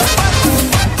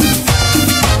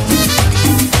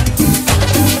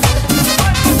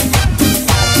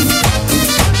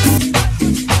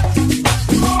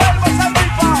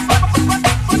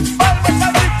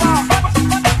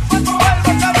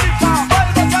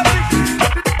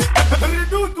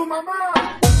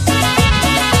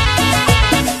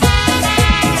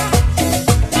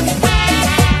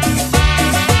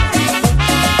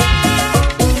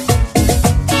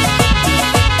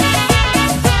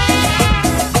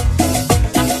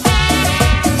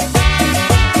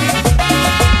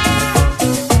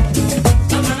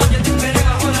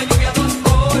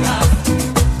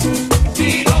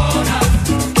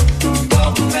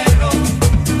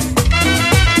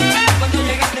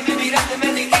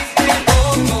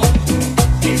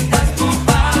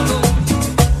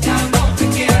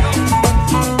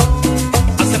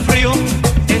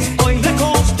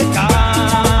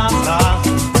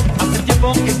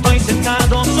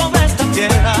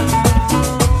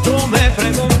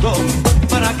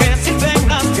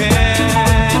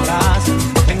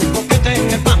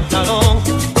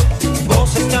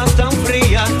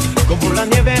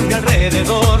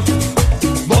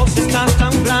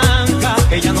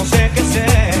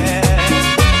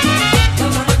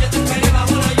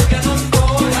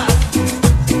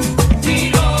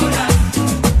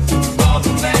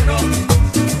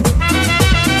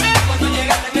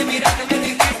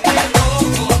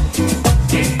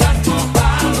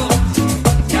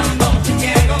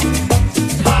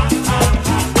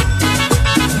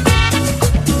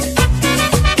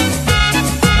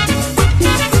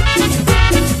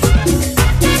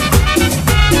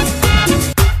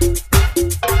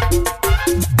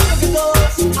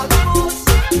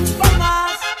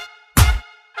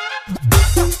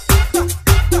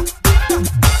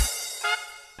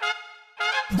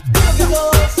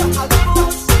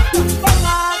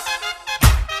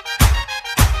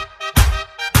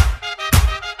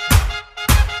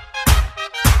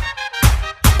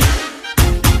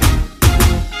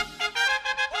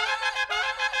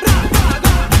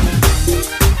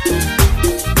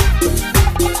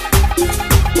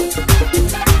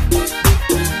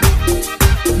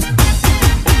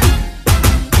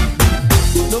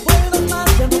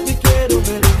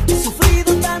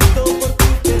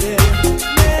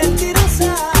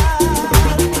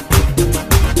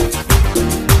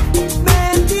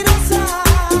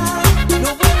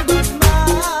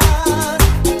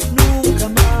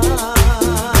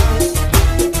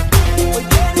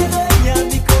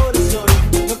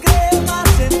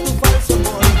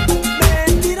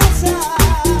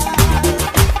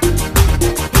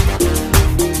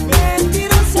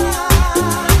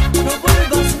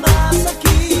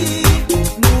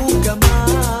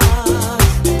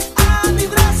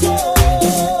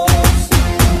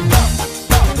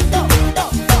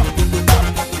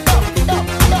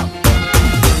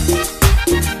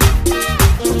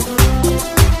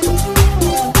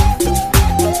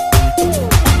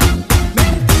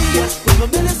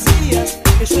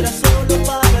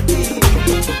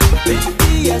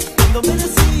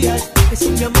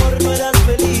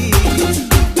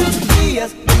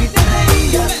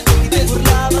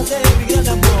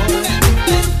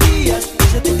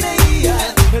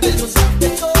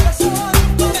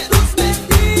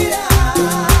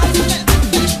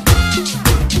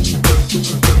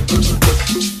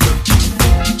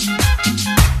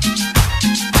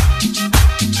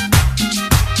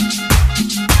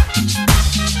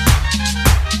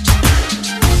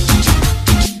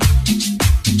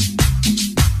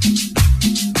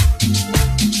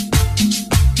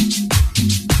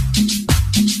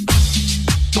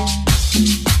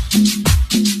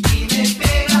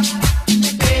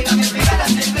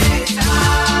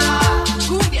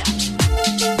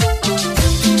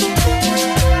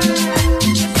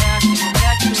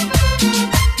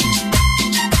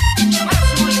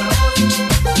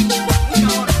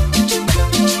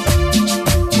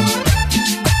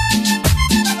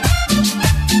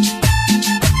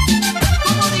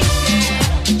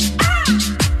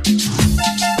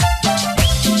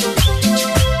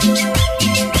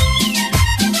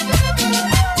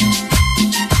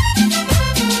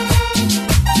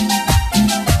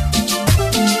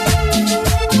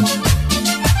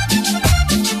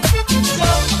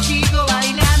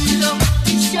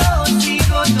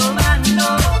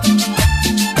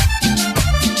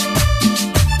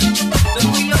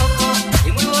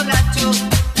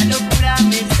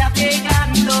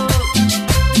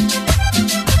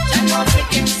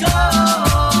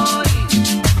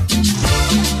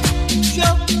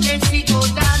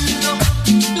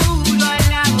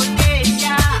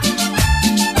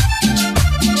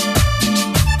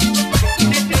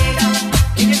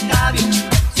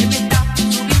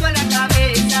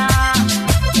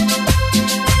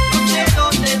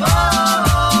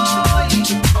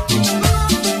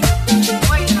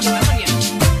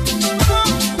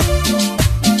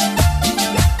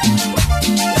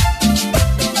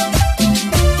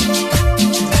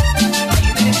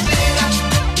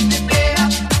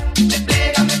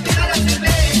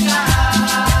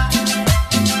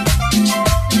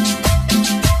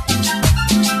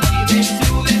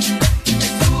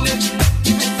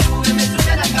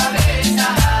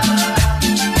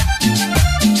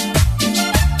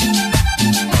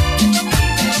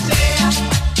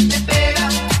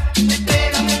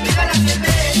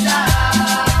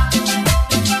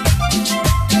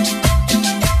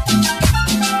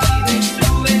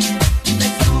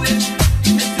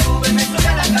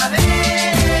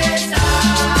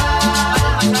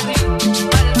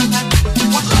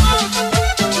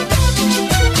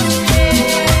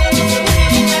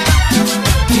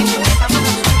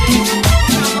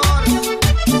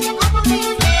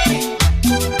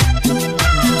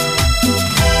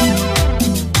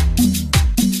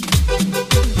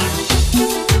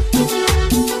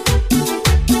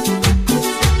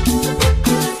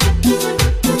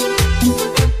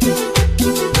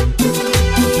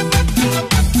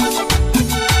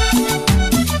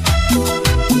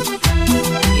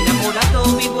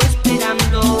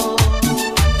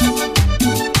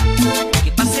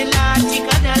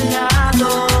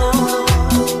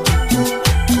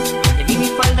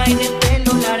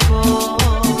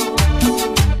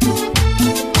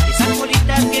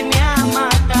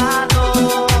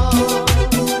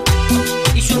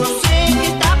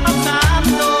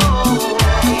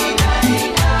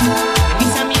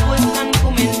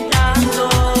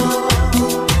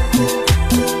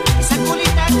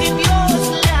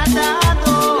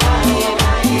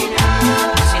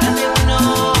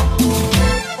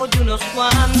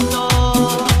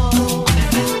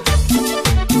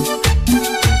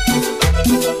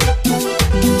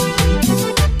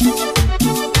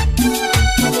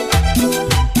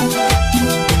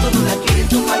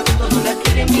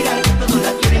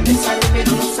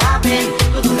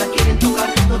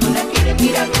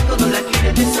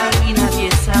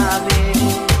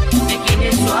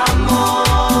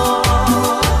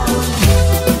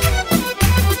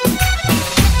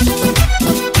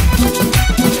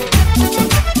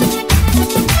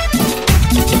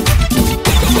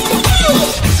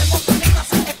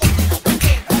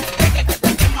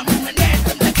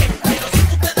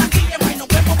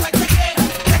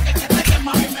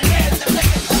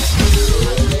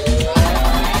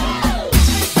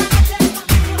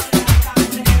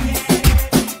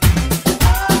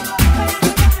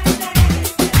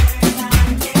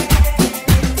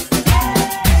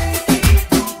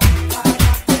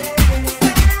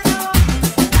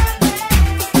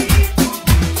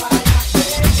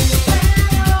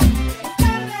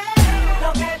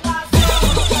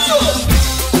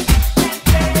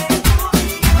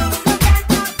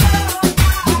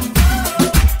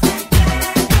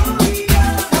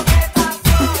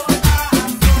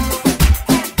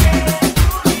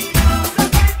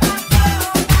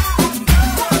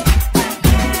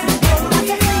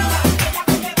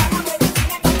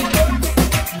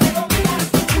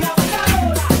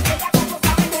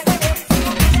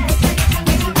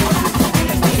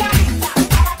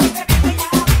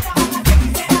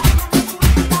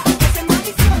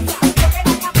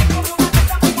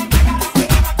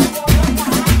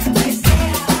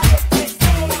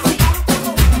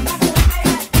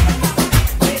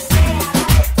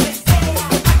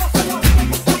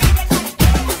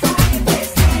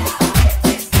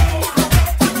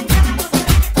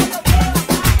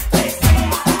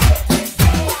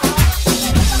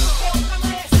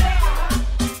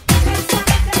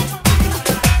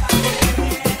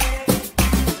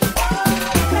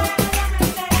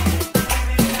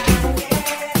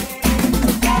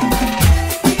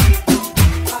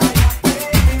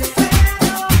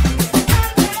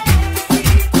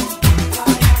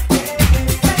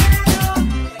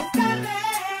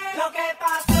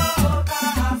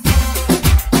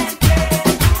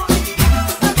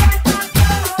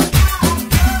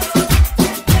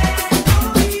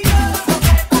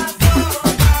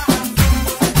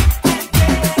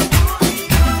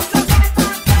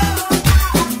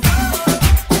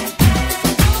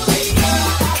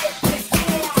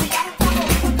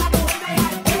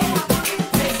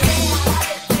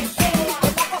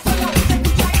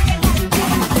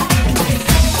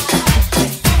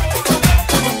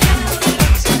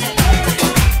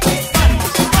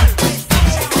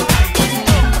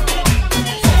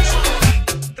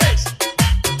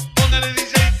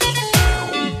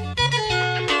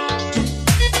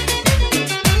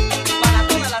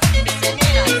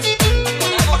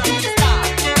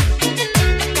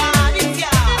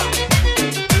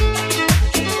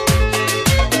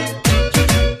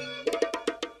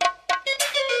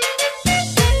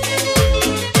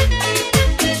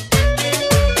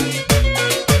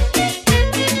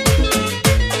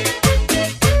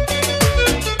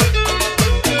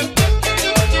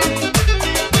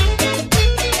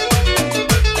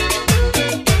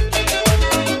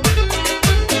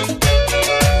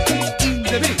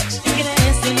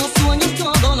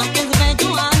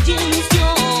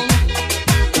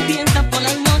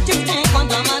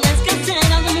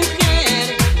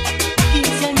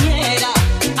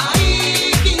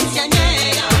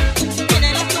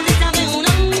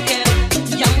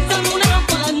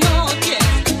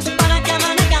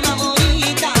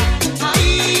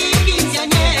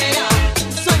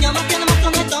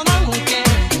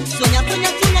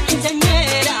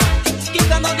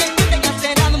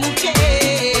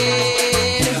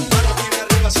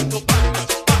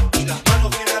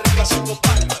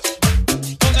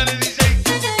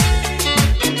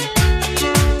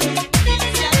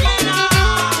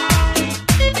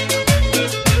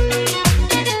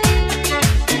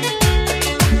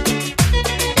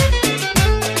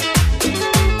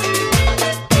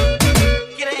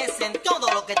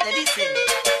 que te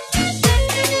dicen.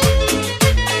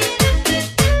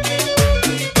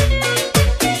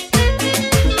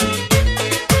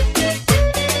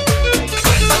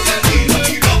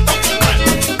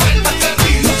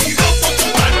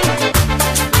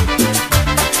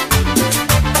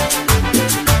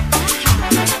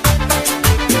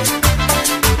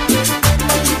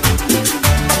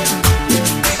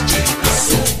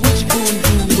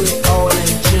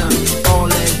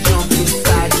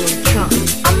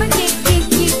 I'ma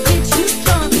get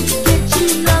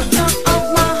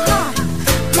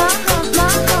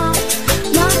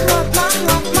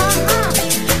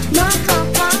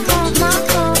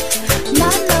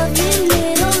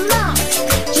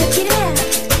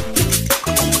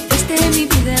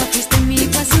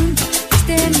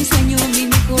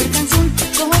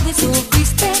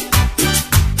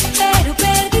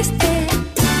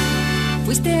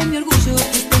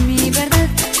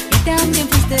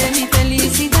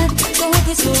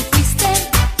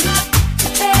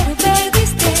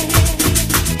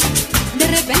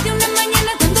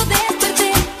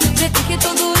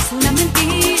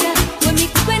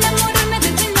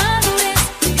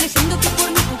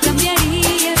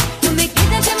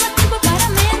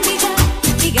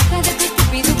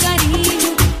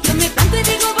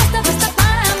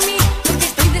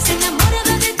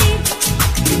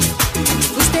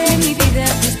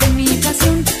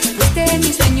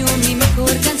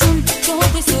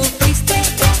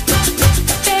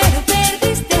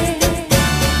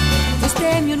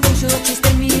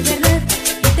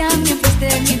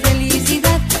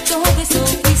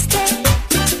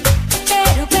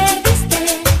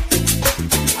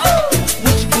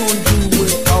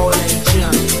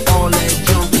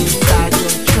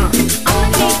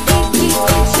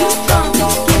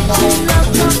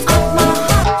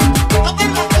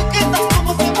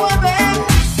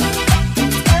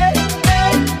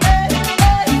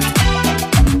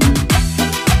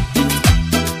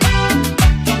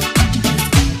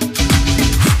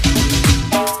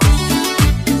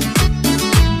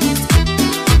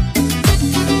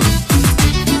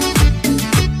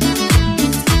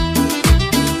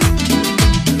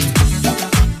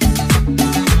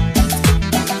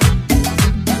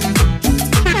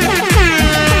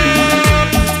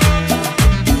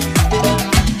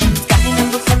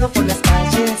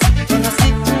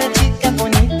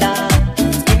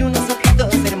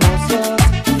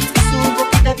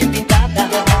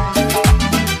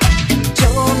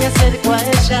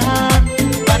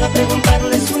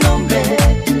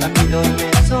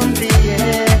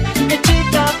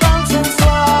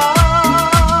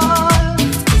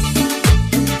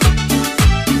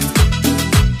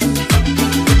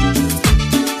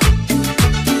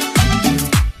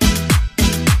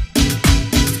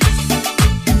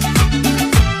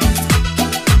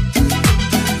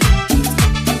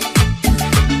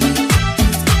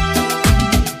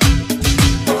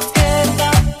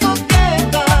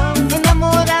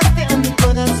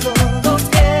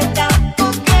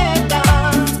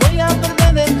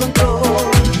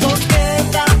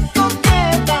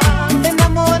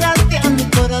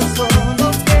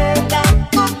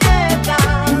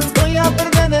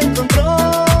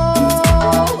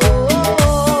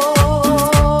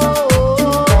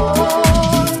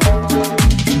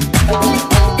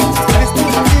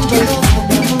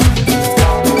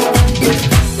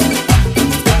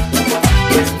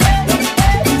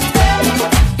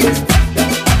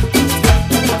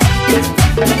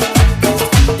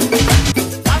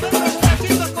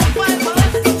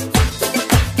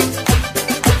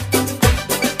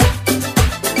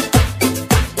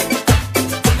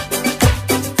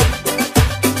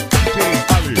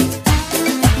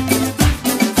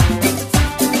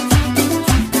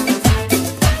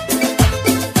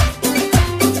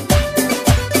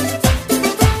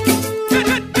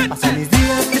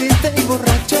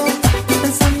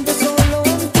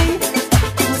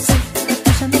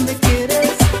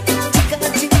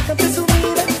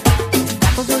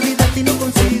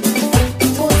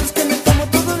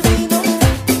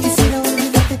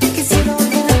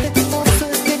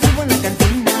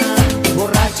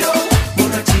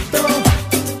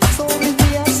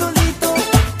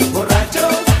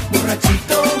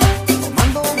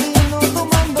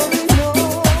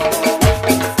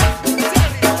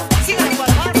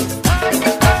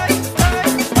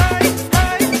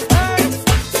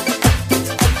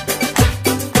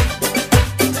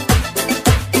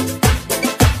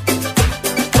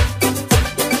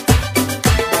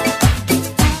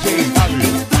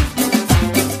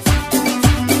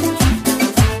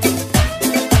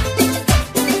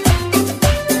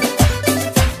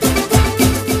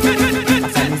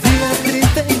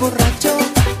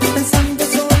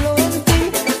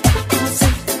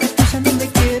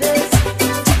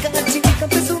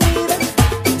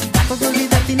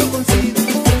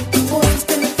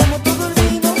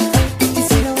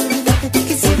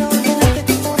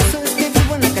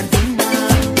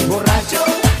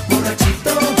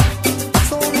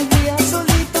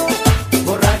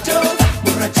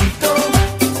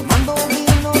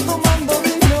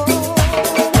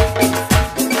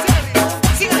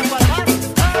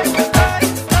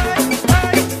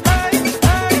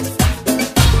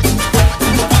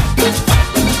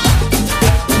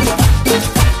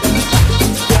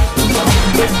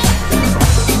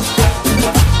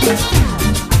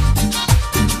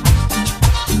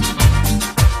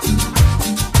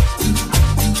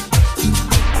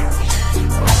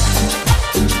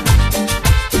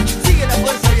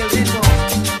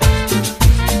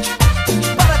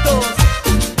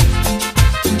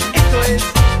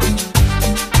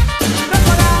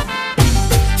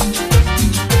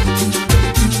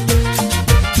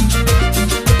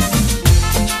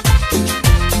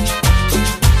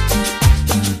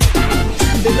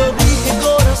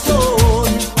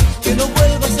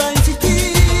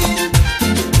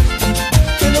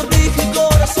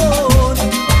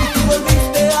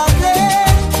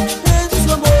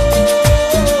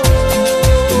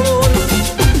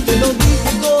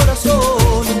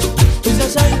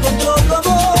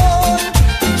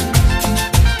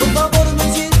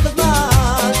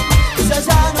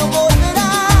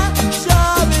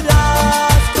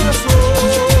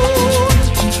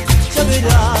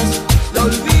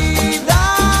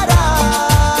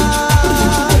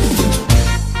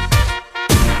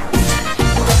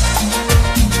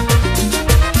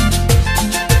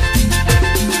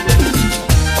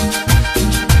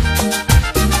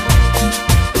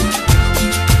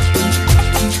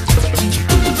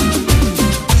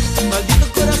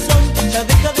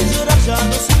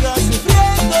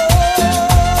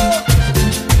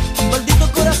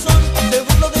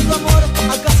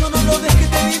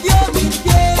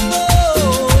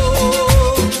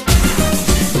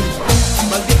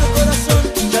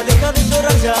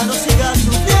ya no sigas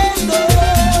sufriendo.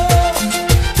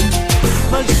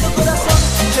 Maldito corazón,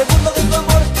 te burlo de tu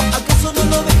amor, ¿acaso no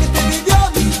lo ves que te pidió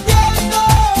mintiendo?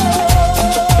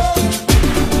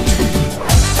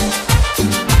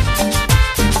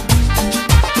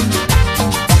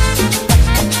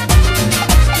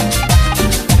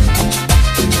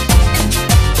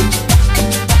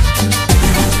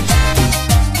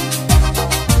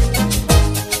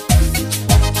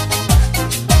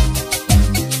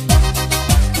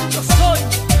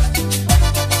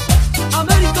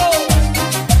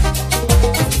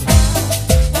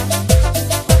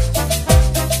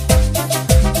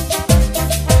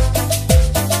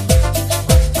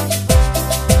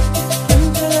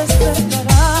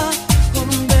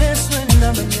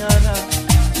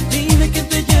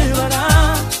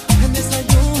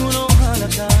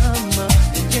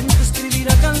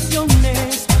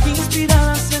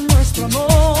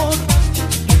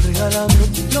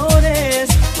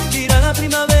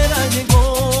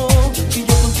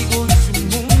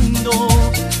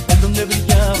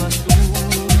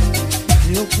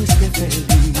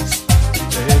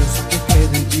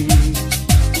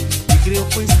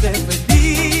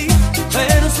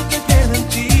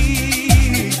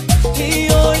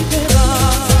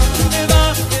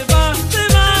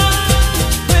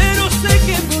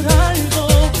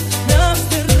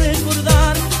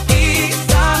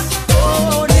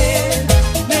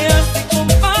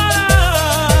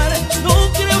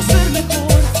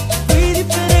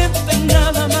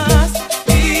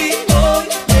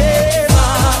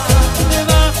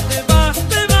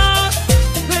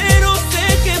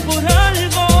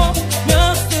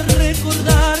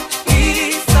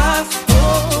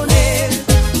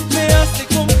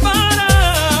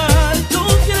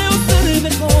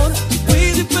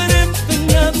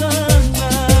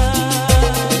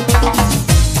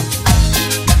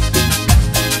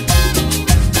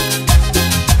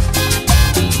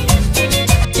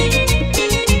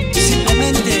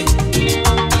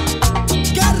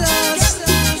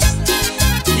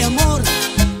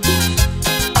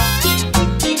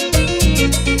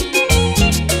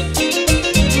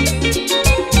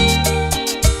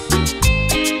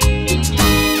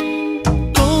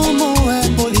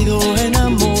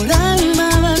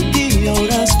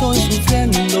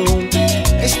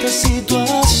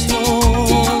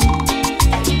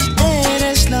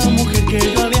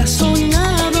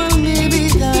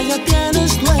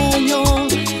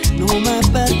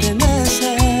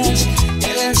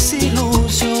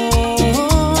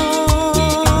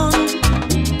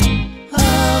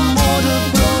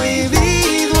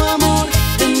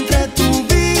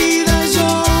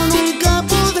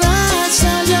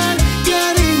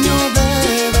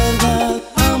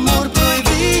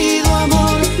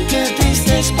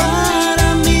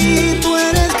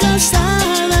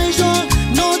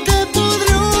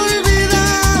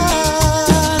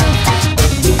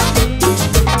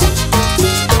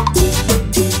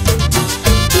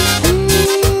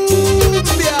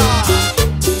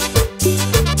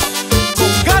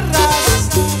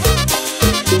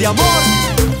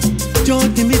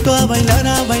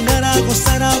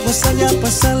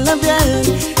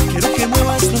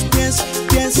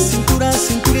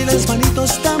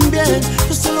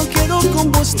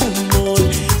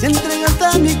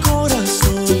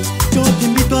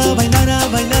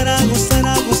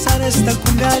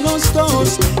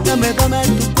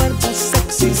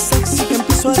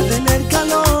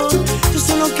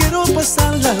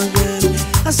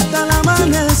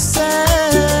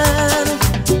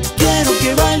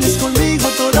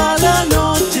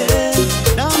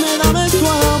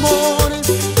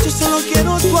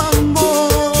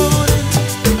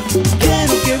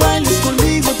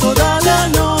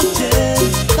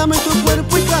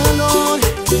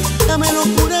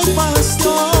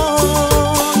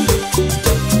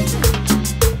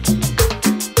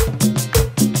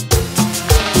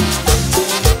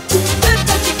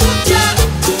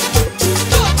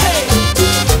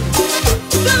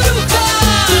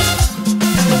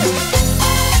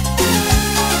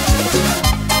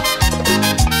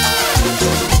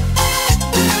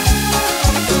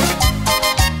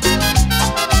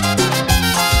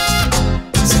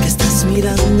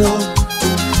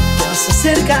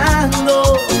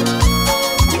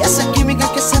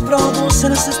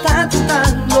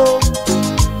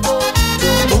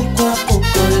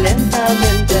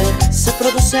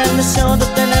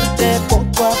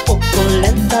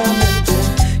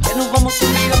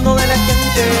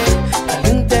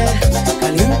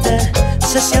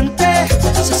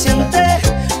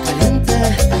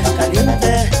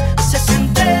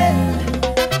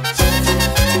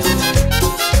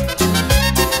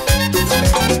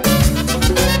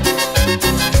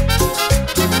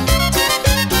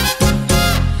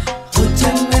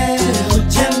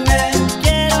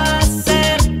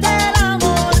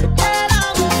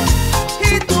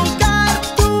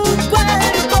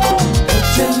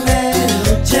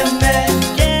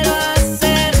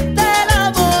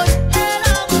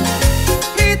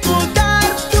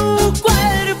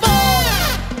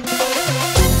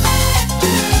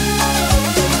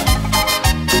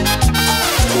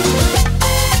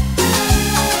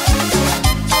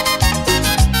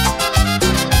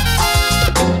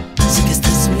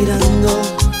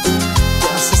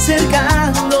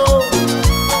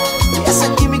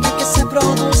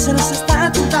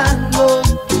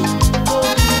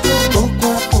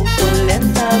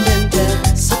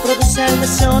 el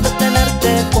deseo de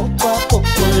tenerte poco a poco,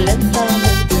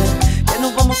 lentamente, que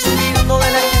nos vamos olvidando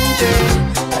de la gente.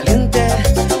 Caliente,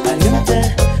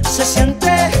 caliente, se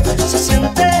siente,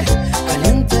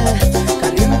 caliente,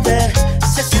 caliente,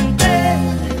 se siente.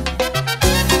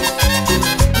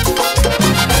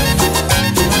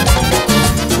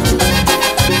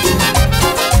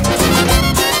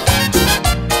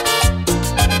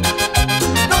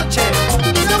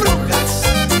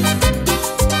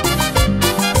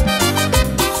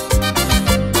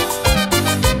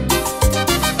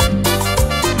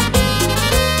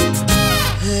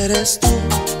 Eres tú,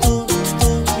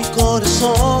 mi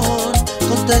corazón.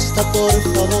 Contesta por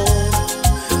favor,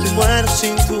 que muero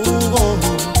sin tu voz.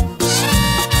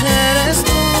 Eres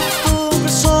tú,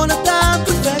 persona tan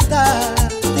perfecta.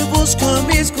 Te busco en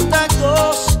mis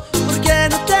contactos, ¿por qué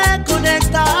no te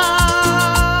conectas?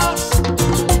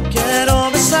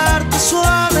 Quiero besarte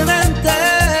suavemente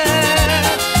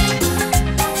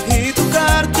y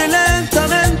tocarte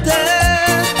lentamente,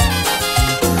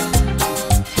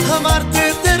 amarte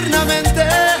eternamente,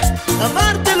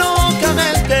 amarte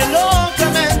locamente,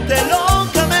 locamente,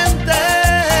 locamente.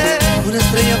 Una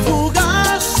estrella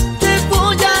fugaz te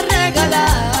voy a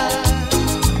regalar,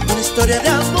 una historia de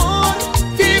amor,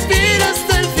 vivir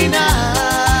hasta el final.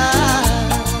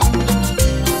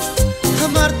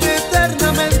 Amarte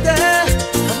eternamente,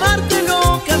 amarte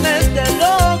locamente,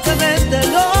 locamente,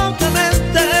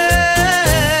 locamente.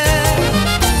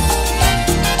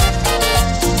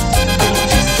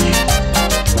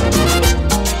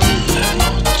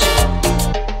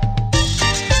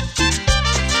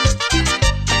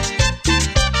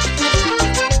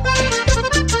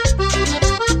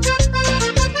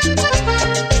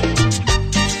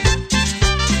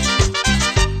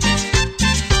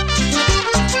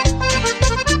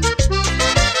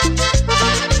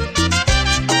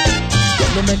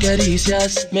 Cuando me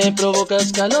acaricias, me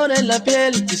provocas calor en la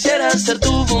piel. Quisiera ser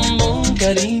tu bombón,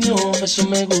 cariño, eso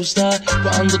me gusta.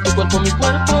 Cuando tu cuerpo mi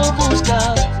cuerpo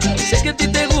busca, y sé que a ti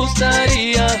te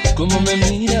gustaría. Como me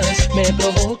miras, me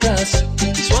provocas,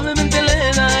 y suavemente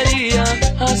le daría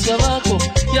hacia abajo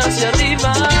y hacia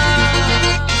arriba.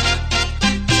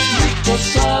 Rico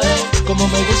suave, como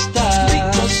me gusta.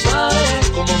 Rico suave,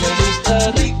 como me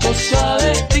gusta. Rico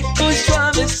suave, rico y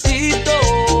suavecito,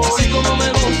 así como me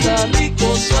gusta. Rico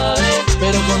suave,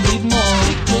 pero con ritmo.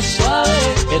 Rico suave,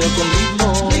 pero con ritmo.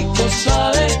 Rico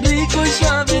suave, rico y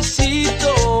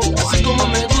suavecito, así como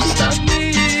me gusta a mí.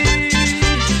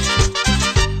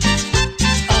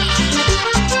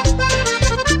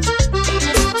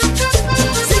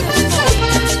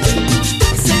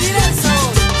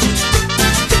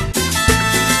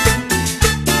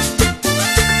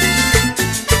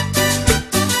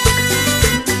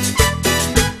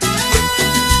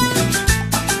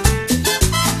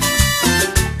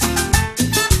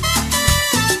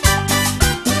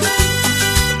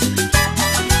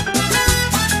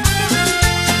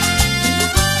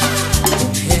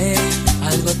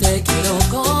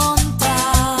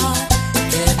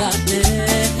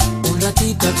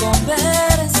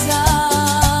 Conversar,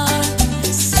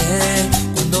 sé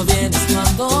cuando vienes,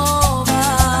 cuando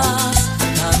vas,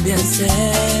 también sé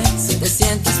si te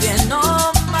sientes bien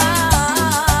o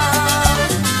mal,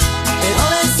 pero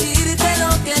decirte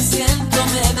lo que siento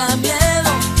me da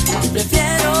miedo,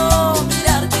 prefiero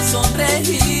mirarte y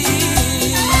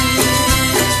sonreír,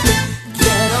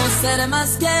 quiero ser más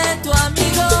que tu amigo.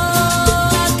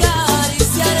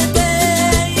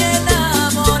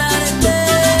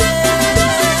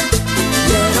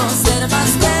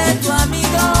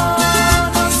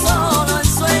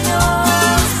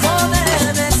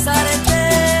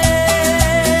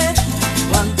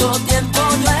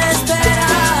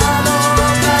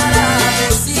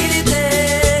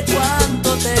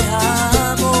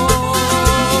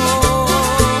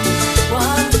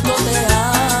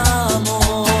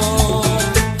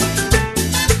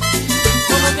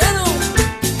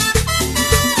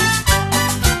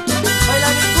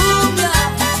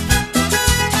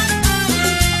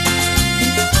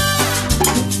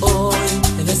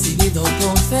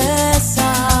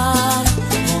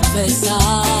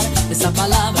 Esa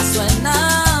palabra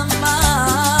suena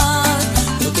mal.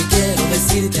 Lo que quiero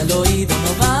decirte al oído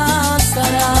no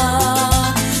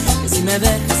bastará. Que si me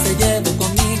dejas te llevo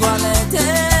conmigo a la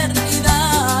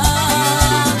eternidad.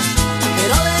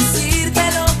 Pero decirte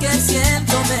lo que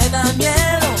siento me da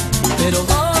miedo, pero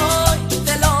hoy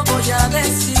te lo voy a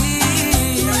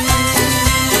decir.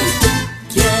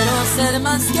 Quiero ser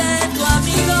más que tu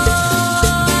amigo.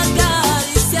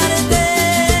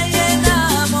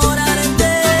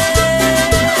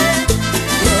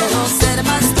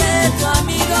 Tu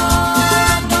amigo,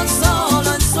 no solo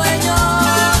en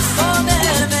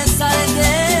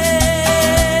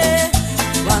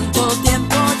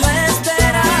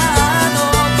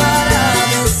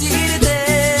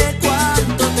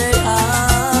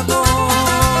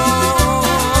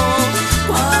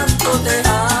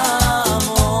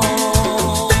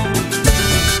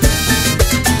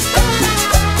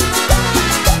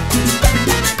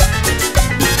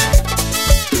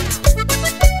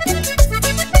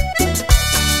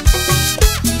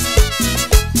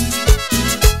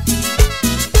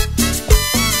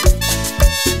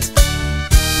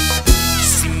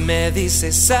me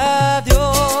dices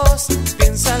adiós,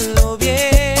 piénsalo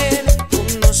bien.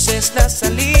 Conoces la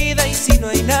salida y si no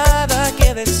hay nada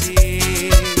que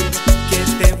decir, que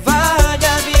te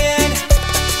vaya bien,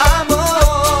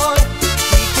 amor,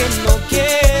 y que no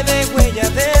quede huella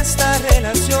de esta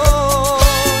relación.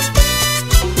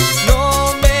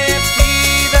 No me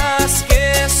pidas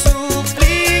que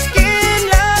suplique,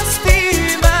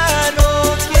 lástima, no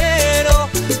quiero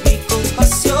ni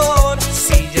compasión.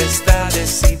 Si ya está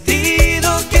decidido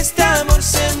que este amor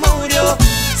se murió,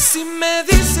 si me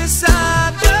dices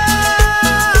adiós,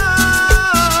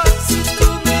 si tú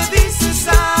me dices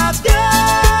adiós,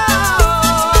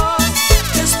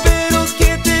 espero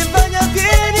que te vaya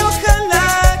bien y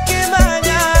ojalá que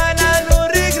mañana no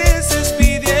regreses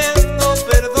pidiendo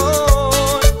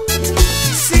perdón.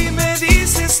 Si me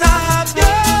dices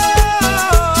adiós,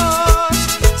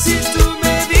 si tú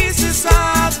me dices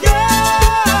adiós,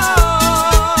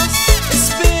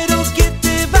 espero que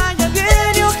te vaya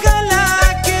bien y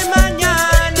ojalá que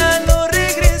mañana no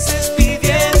regreses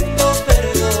pidiendo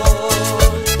perdón.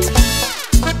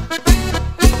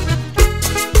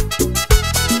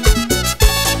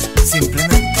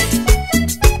 Simplemente la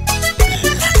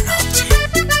noche.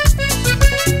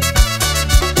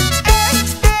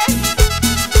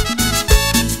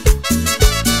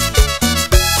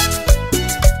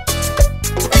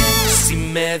 Si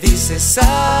me dices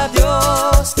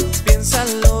adiós,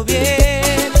 piénsalo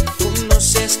bien.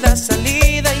 Conoces la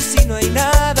salida y si no hay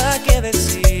nada que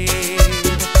decir,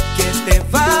 que te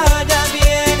vaya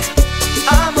bien,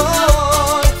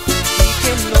 amor, y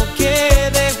que no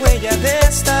quede huella de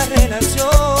esta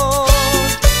relación.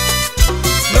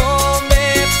 No me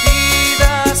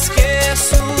pidas que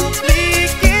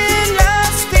suplique,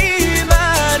 lástima,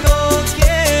 no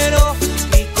quiero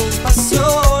ni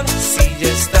compasión. Si ya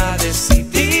está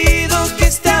decidido que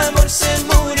este amor se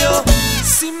murió,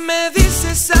 si me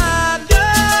dices adiós,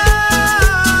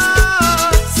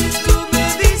 si tú me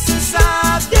dices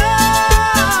adiós,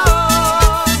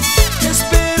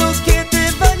 espero que te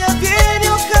vaya bien y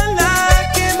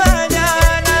ojalá que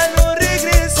mañana no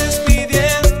regreses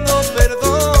pidiendo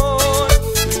perdón.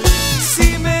 Si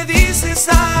me dices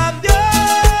adiós,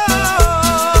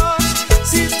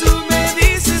 si tú me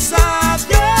dices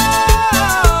adiós,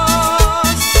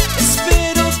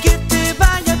 espero que te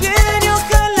vaya bien y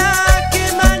ojalá que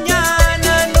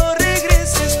mañana no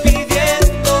regreses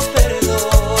pidiendo perdón.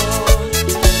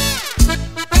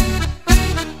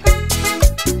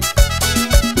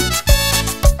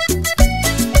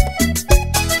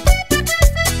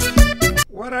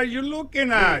 What are you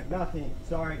looking at? Nothing.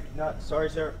 Sorry. Not sorry,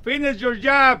 sir. Finish your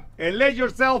job and let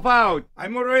yourself out.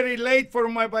 I'm already late for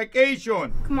my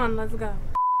vacation. Come on, let's go.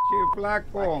 Che,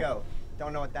 flaco. Go.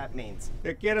 Don't know what that means.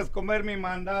 Te quieres comer mi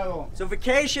mandado. So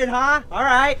vacation, huh? All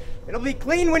right. It'll be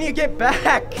clean when you get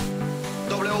back.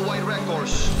 WY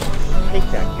Records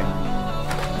Hate that guy.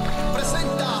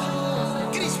 presenta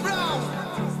Chris Brown,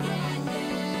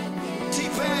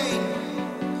 T-Pain,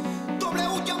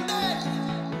 W Yandel.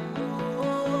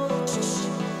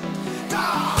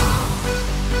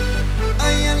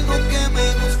 Hay algo que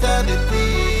me gusta de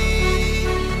ti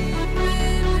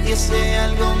y ese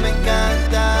algo me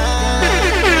encanta.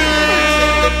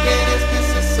 Siento que eres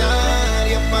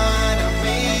necesaria para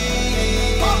mí.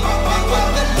 Me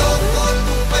vuelve loco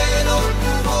tu pelo,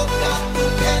 tu boca, tu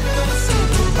piel, tu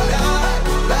cintura.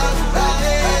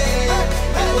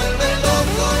 Me vuelve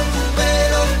loco tu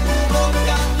pelo, tu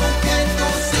boca, tu piel, tu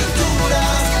cintura.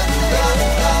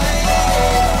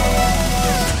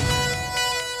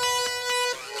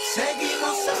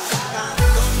 Seguimos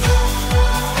acercándonos,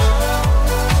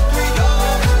 tú y yo.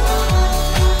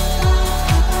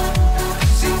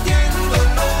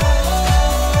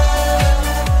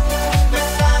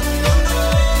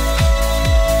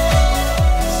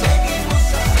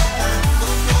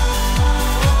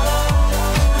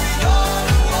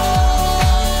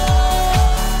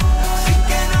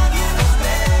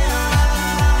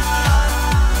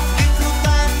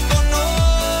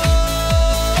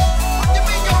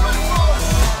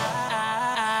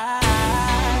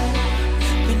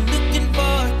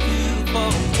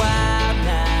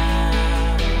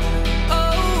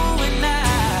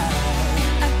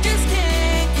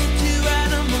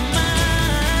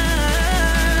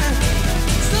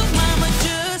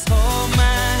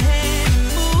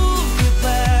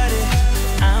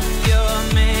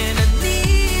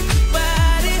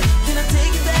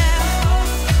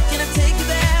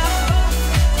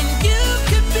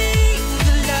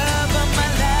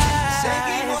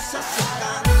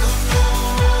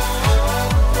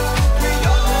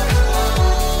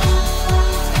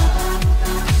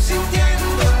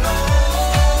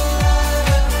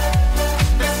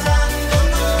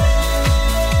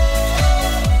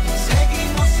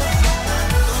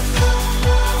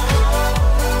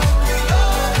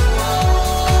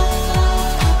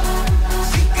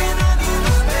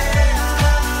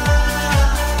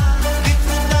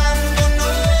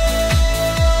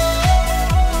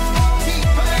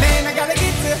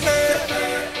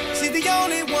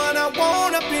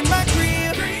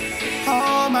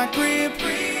 my crib,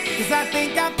 'cause I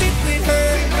think I fit with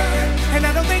her, and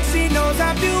I don't think she knows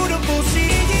how beautiful she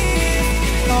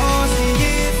is. Oh, she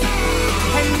is.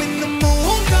 And when the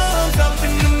moon comes up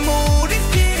and the mood is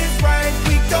just right,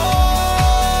 we go.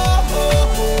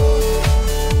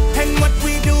 And what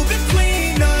we do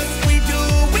between us, we do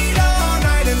it all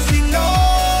night, and she knows.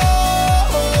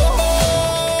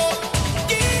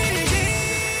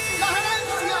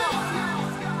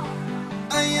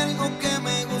 Hay algo que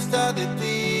me gusta de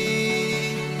ti,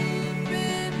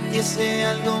 y ese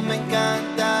algo me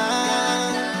encanta.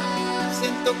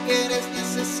 Siento que eres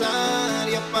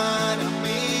necesaria para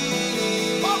mí.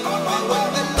 Me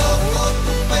vuelve loco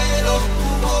tu pelo, tu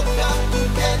boca, tu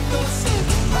piel, tu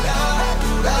cintura,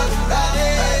 dura, dura,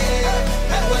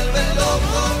 Me vuelve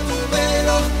loco tu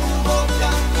pelo, tu boca,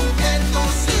 tu piel, tu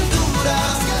cintura,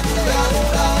 dura,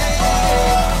 dura,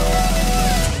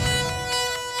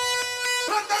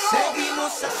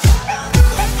 Seguimos así.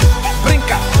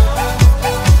 Brinca,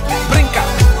 brinca,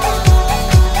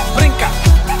 brinca, brinca,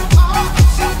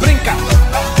 brinca,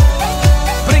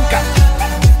 brinca, brinca, brinca,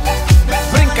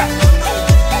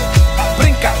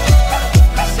 brinca,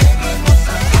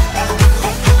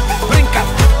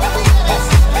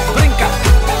 brinca, brinca,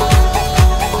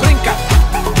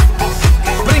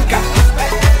 brinca,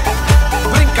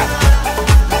 brinca,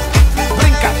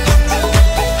 brinca,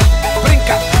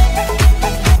 brinca.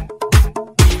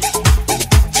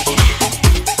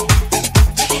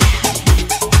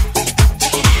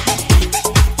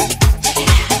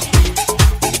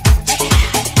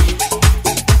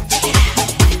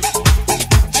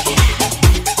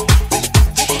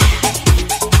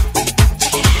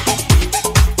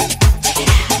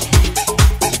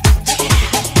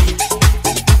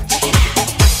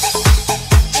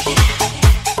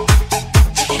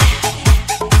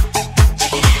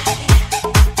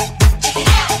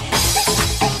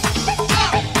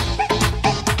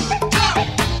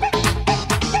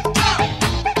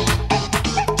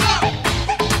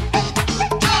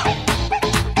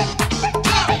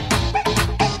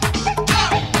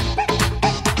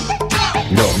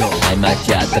 No, no hay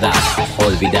marcha atrás,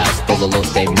 olvidas todos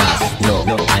los demás. No,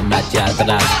 no hay marcha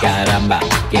atrás, caramba,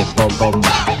 que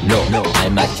bomba. No, no hay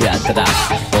marcha atrás,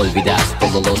 olvidas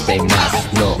todos los demás.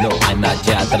 No, no hay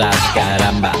marcha atrás,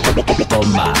 caramba,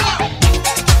 bomba.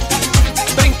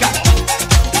 Brinca,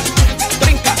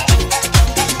 brinca,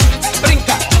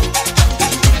 brinca,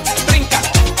 brinca,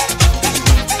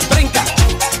 brinca,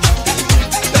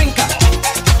 brinca,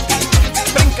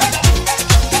 brinca,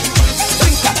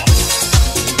 brinca.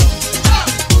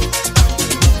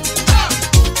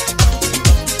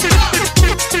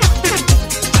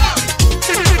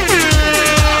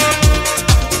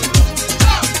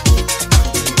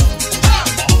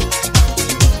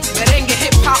 Merengue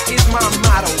hip hop is my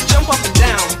motto. Jump up and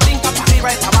down, brinca pa'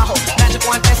 arriba y pa' abajo. Magic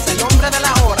One es el hombre de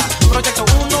la hora. Proyecto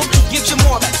 1 gives you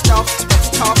more that stuff that's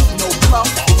tough, no bluff,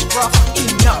 it's rough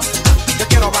enough. Yo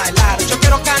quiero bailar, yo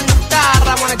quiero cantar.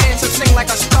 I wanna dance and sing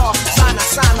like a star. Sana,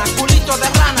 sana, culito de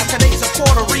rana que dice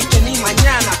Puerto Rican y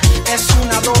mañana es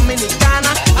una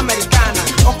dominicana, americana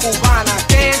o cubana.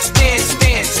 Dance, dance,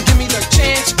 dance, and give me the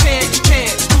chance, chance,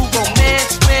 chance to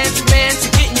romance, mance, mance,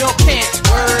 and get in your pants.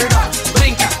 Word up,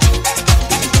 brinca,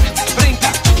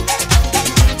 brinca,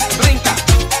 brinca,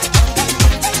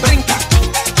 brinca,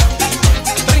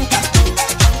 brinca,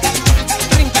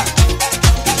 brinca,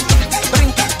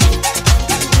 brinca,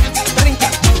 brinca.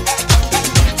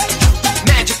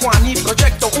 Magic One y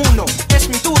Proyecto 1, es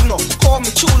mi turno, call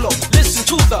me chulo. Listen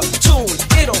to the tune,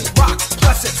 it'll rock,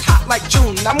 plus it's hot like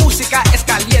June. La música es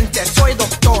caliente, soy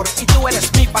doctor y tú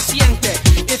eres mi paciente.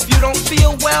 If you don't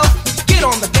feel well, get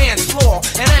on the dance floor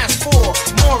and ask for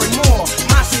more and more,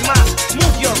 más y más.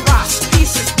 Move your ass,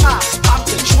 pieces pass, pop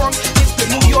the trunk. It's the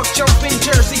New York jumping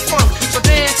Jersey funk. So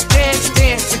dance, dance,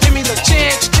 dance, and give me the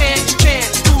chance, chance,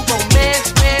 chance to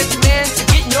romance, mance, mance, and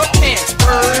get in your pants.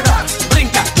 Word up,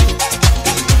 brinca,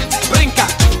 brinca,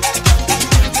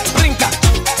 brinca,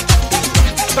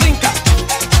 brinca,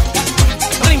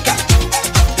 brinca,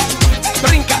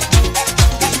 brinca,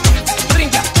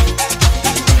 brinca,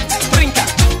 brinca.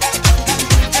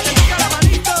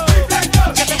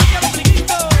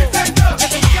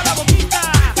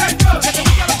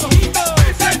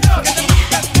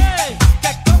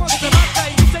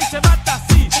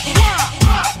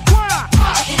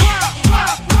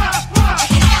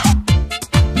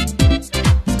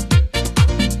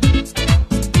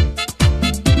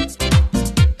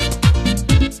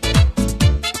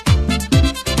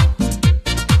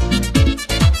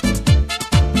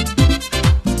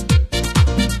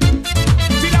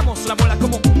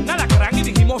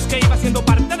 que iba siendo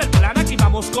parte del plan. Aquí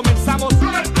vamos, comenzamos.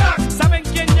 ¿Saben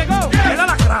quién ya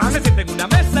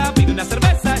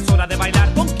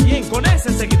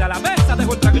enseguida a la mesa,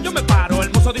 dejo el trago y yo me paro.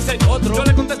 El mozo dice otro, yo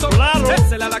le contesto claro.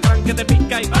 Es el alacrán que te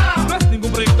pica y no es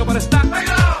ningún proyecto para estar.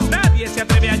 Nadie se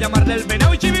atreve a llamarle el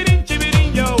veneno y chivirín,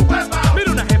 chivirín, yo.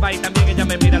 Mira una jeva y también ella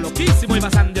me mira loquísimo. Y va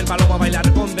Sandy el palomo a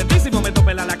bailar contentísimo. Me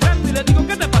tope el alacrán y le digo,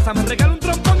 ¿qué te pasa? Me regala un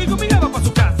trompón y con mi jeva pa'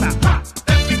 su casa.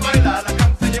 Te pico el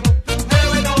alacrán, se llevó tu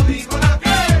jeva y no dijo nada.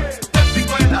 Te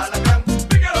pico el alacrán,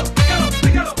 pícalo, pícalo,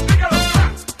 pícalo, pícalo.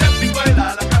 Te pico el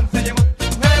alacrán, se llevó tu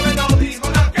jeva y no dijo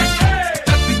nada.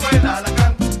 Te pico el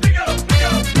alacrán, pícalo,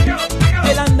 pícalo, pícalo, pícalo.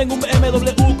 Él anda en un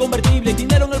BMW convertible,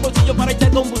 dinero en el bolsillo para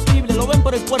echar combustible. Lo ven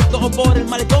por el puerto o por el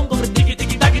malecón con el tiqui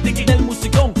tiqui taqui tiqui del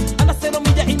musicón. Anda 0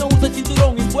 millas y no usa el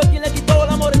cinturón. Y fue quien le quitó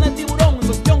la morena al tiburón. En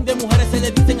cuestión de mujeres se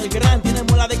le dicen el gran. Tiene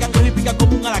mola de cangrejo y pica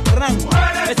como un alacrán.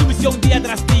 Es su visión día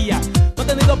tras día. No ha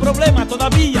tenido problemas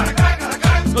todavía.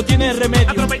 No tiene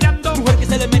remedio. Atropellando. Mujer que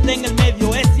se le mete en el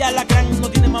medio. Ese alacrán no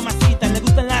tiene mamacita. Le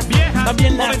gustan las viejas,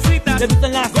 también las jovencitas, le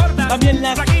gustan las gordas, también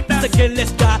las flaquitas. Sé que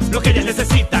les da lo que ellas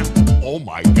necesitan. Oh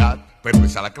my God, pero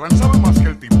ese alacrán sabe más que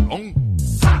el tiburón.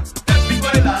 Te pico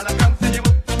el alacrán, se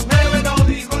llevó tu jeva y no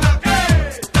dijo nada.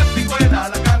 Te pico el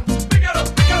alacrán, pícalo,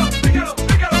 pícalo, pícalo,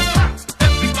 pícalo. Te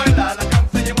pico el alacrán,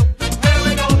 se llevó tu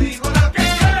jeva y no dijo nada.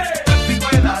 Te pico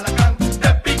el alacrán, te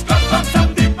pico con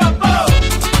Sandy Papo.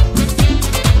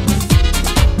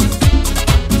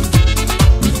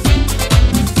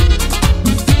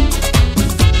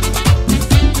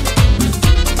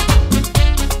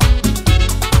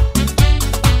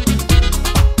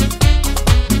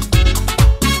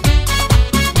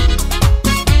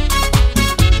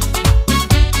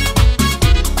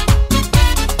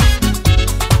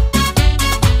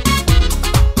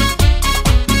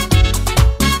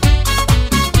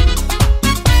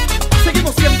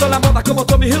 Seguimos siendo la moda como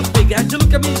Tommy Hilfiger. You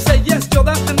look at me and say yes, yo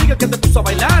that's the nigga que te puso a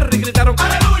bailar. Y gritaron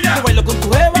aleluya. Yo bailo con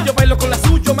tu jeva y yo bailo con la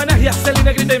suya. Homenaje a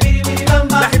Selena, grite mi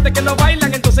bamba. La gente que no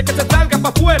bailan, entonces que se salgan pa'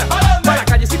 afuera. Pa' la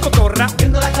calle sin cotorra.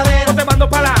 viendo la cadera. No te mando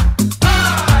pa' la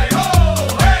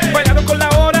bailaron con la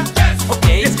hora.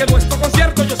 Okay. Y es que nuestro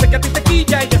concierto yo sé que a ti te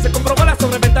quilla. Y ya se comprobó la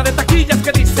sobreventa de taquillas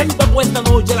que dicen Tengo esta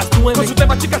noche a las 9. con su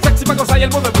tema chica sexy pa' gozar y el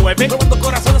mueve mueve. Robando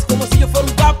corazones como si yo fuera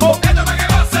un capo.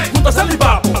 Junto a Sandy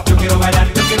Papo. Yo quiero bailar,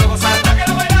 yo quiero gozar.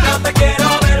 No te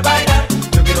quiero ver bailar.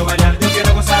 Yo quiero bailar, yo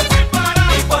quiero gozar.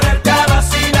 Y ponerte a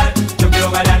vacilar. Yo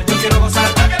quiero bailar, yo quiero gozar.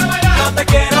 No te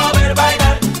quiero ver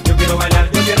bailar. Yo quiero bailar,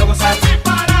 yo quiero gozar.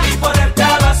 Y ponerte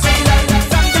a vacilar.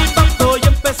 Sandy Papo y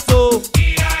empezó.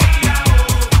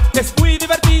 Es muy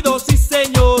divertido, sí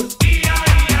señor.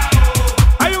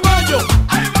 Hay un hoyo.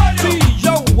 Sí,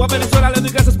 yo a Venezuela le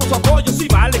doy gracias por su apoyo. Sí,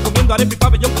 vale, comiendo arepa y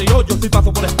pabellón criollo. Si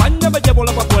paso por España me llevo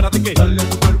la pa' afuera de que Dale a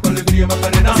tu cuerpo alegría,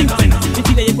 Macarena. Sin pena. En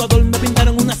Chile y Ecuador me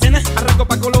pintaron una cena. arranco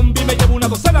pa' Colombia y me llevo una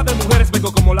docena de mujeres.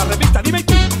 Vengo como la revista, dime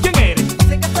tú, ¿quién eres?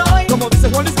 Sé que soy. Como dice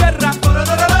Juan Luis Guerra,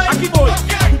 aquí voy.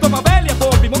 Junto a Mabel y a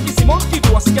Bobby, Monkey y Monkey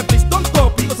Boo. Así que please don't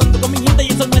copy. Gozando con mi gente y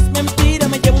eso no es mentira.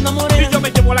 Me llevo una morena. Y yo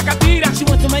me llevo la catira. She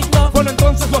wants to make love. Bueno,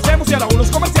 entonces lo hacemos y ahora unos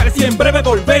comerciales y en breve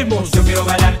volvemos. Yo quiero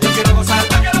bailar, yo quiero gozar.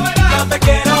 No te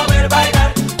quiero ver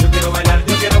bailar. Yo quiero bailar,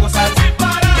 yo quiero gozar.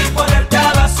 Y ponerte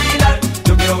a vacilar.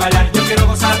 Yo quiero bailar, yo quiero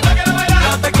gozar.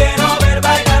 No te quiero ver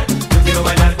bailar. Yo quiero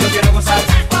bailar, yo quiero gozar.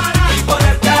 Y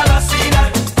ponerte a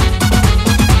vacilar.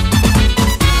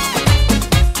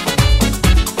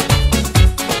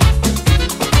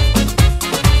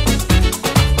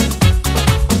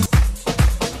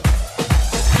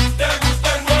 Te gusta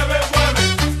el mueve, mueve.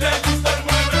 Te gusta el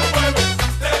mueve, mueve.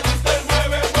 Te gusta el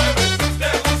mueve, mueve.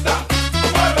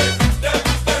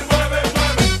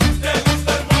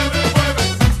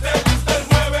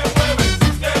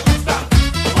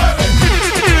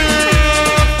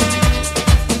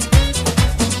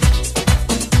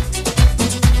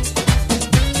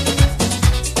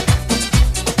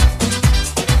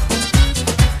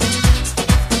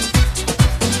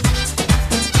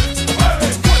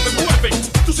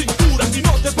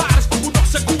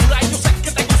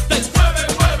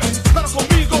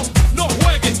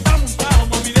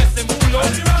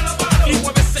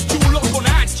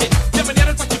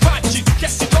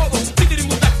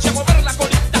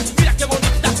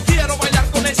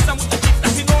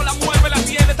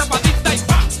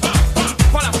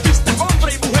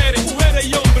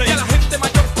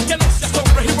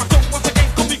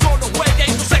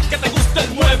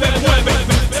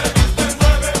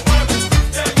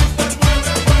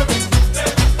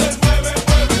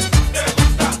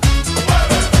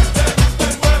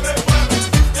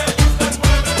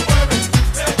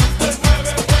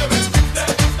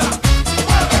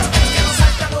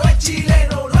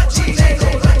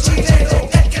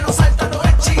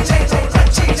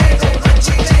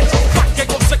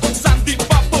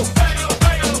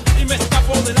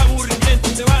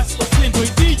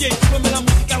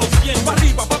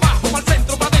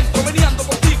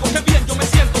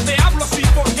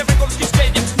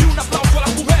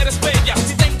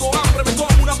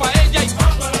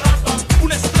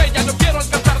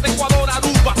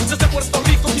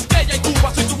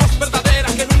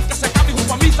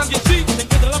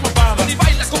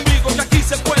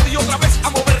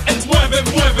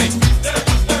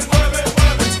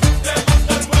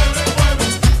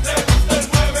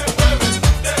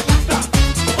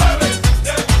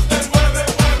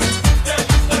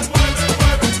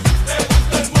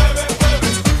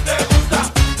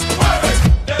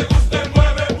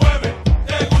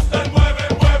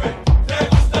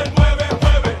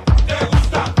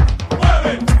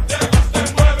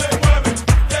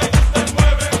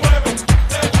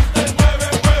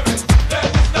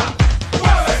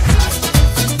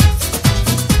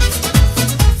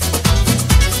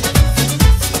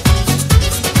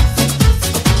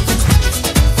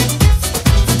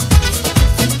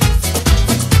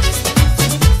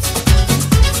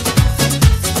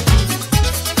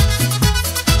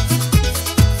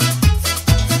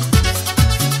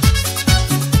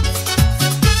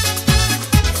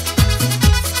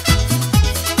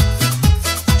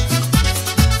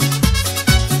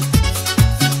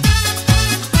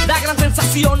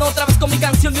 Reacciono otra vez con mi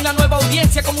canción de una nueva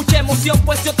audiencia con mucha emoción,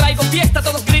 pues yo traigo fiesta,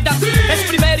 todos gritan. ¡Sí! Es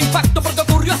primer impacto porque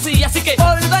ocurrió así que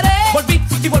volveré. Volví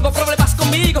y vuelvo, problemas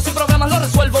conmigo, sin problemas los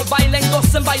resuelvo. Bailen,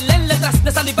 gocen, bailen, letras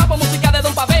de Sandy Papo, música de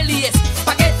Don Pavel y es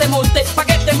pa' que te monte, pa'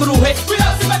 que te embruje.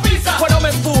 Cuidado si me pisa, pues no me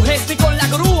empujes ni con la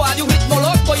grúa de un ritmo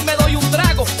loco y me doy un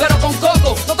trago, pero con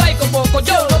coco, no traigo poco,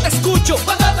 yo no te escucho.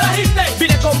 ¿Cuándo trajiste?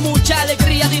 Vine con mucha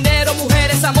alegría, dinero,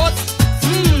 mujeres, amor.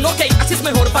 Ok, así es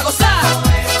mejor pa' gozar.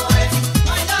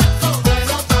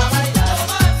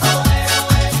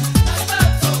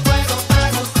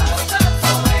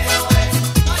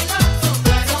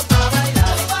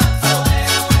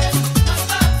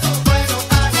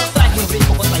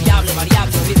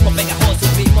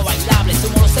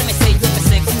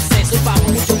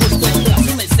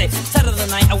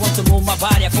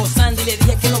 Acosando y le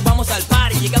dije que nos vamos al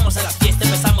party. Llegamos a la fiesta,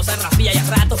 empezamos a rapear y al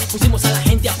rato pusimos a la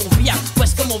gente a confiar.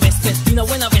 Pues como ves, y una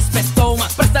buena vez, toma.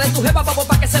 Préstale tu jefa, papo,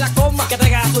 pa' que se la coma. Que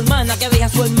traiga a su hermana, que deje a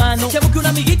su hermano. Que busque una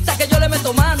amiguita que yo le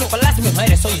meto mano. Para las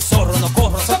mujeres soy zorro, no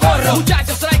corro, socorro.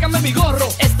 Muchachos, tráiganme mi gorro.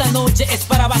 Esta noche es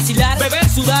para vacilar, beber,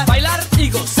 sudar, bailar y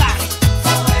gozar.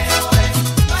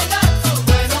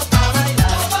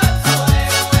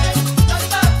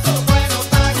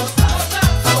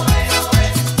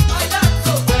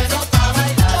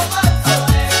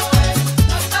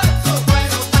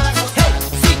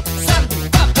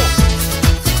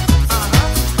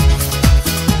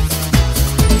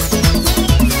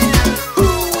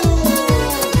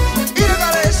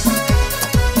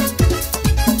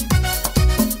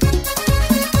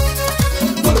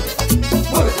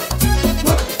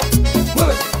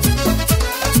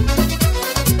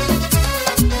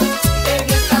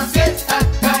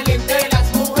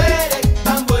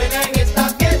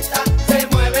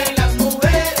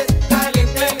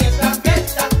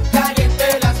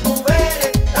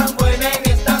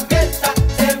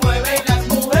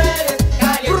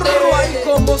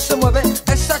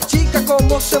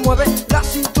 Se mueve, la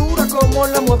cintura como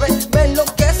la mueve, me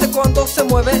enloquece cuando se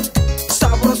mueve.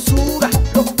 Sabrosura,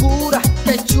 locura,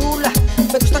 qué chula.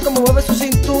 Me gusta como mueve su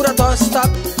cintura. Don't stop,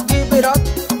 give it up,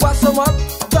 what's some up.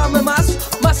 Dame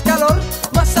más calor,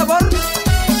 más sabor.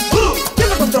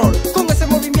 Tiene control con ese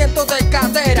movimiento de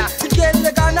cadera. ¿Y quién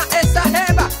le gana esa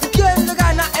jeva? ¿Y quién le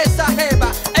gana esa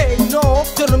jeva? Ey, no,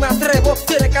 yo no me atrevo,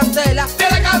 tiene candela.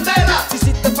 ¡Tiene candela! Y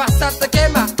si te pasa te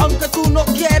quema, aunque tú no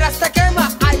quieras te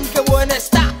quema. Ay, qué buena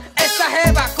está esa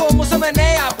jeva, cómo se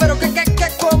menea, pero que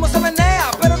cómo se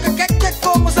menea, pero que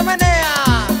cómo se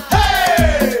menea.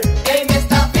 ¡Hey! En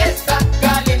esta fiesta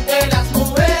caliente las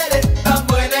mujeres, tan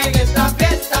buena en esta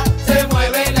fiesta se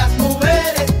mueven las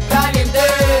mujeres calientes.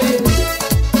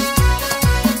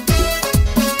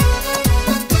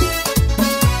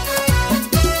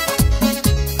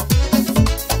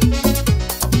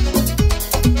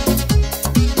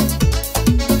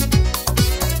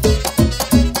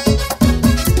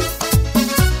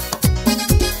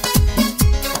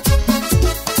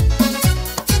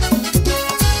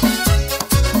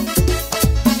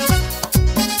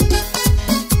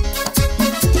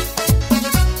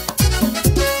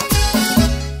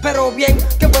 Pero bien,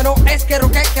 qué bueno es que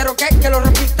lo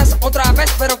repitas otra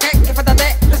vez. Pero que falta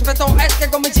de respeto es que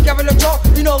con mi chica velo yo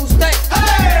y no usted.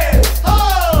 ¡Hey!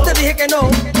 ¡Oh! Te dije que no,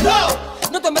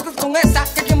 no te metas con esa,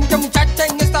 que aquí hay mucha muchacha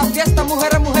en esta fiesta.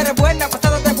 Mujeres buenas,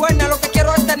 pasadas de buena. Lo que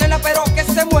quiero es tenerla pero que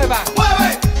se mueva.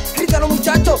 ¡Mueve! Grítalo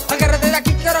muchacho, agárrate de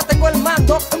aquí que ahora tengo el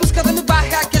mando. En busca de mi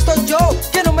paja, aquí estoy yo,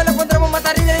 que no me la pondremos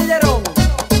matar y dinero.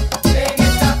 En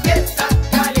esta fiesta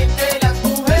caliente las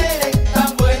mujeres,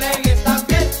 tan buena en esta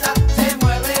fiesta se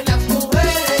mueven las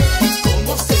mujeres. ¿Y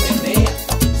cómo se menea?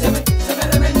 Se me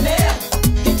remenea.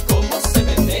 ¿Y cómo se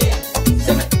menea?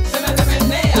 Se me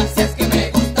remenea. Si es que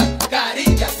me gustan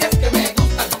Caribe, si es que me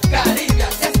gustan Caribe,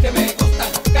 si es que me gustan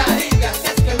Caribe, si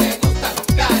es que me gustan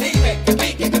Caribe. Que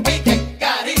pique,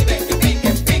 Caribe, que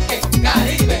pique,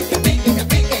 Caribe, que pique,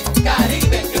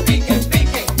 Caribe, que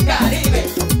pique, Caribe.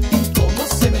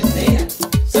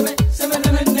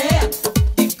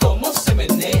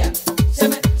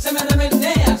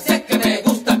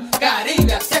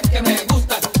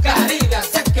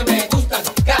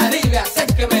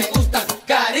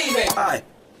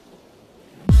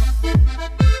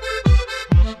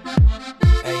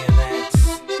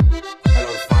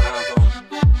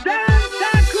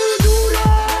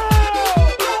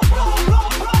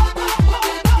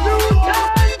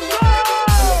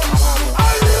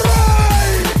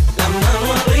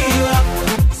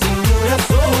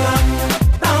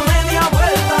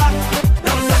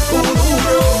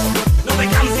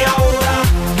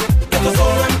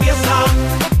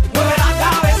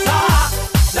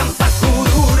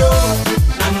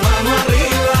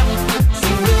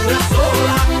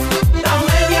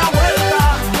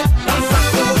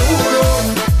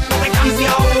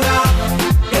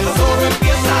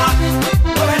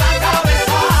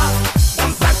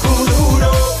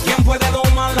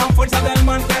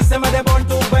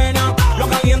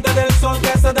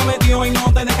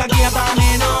 aquí atrás.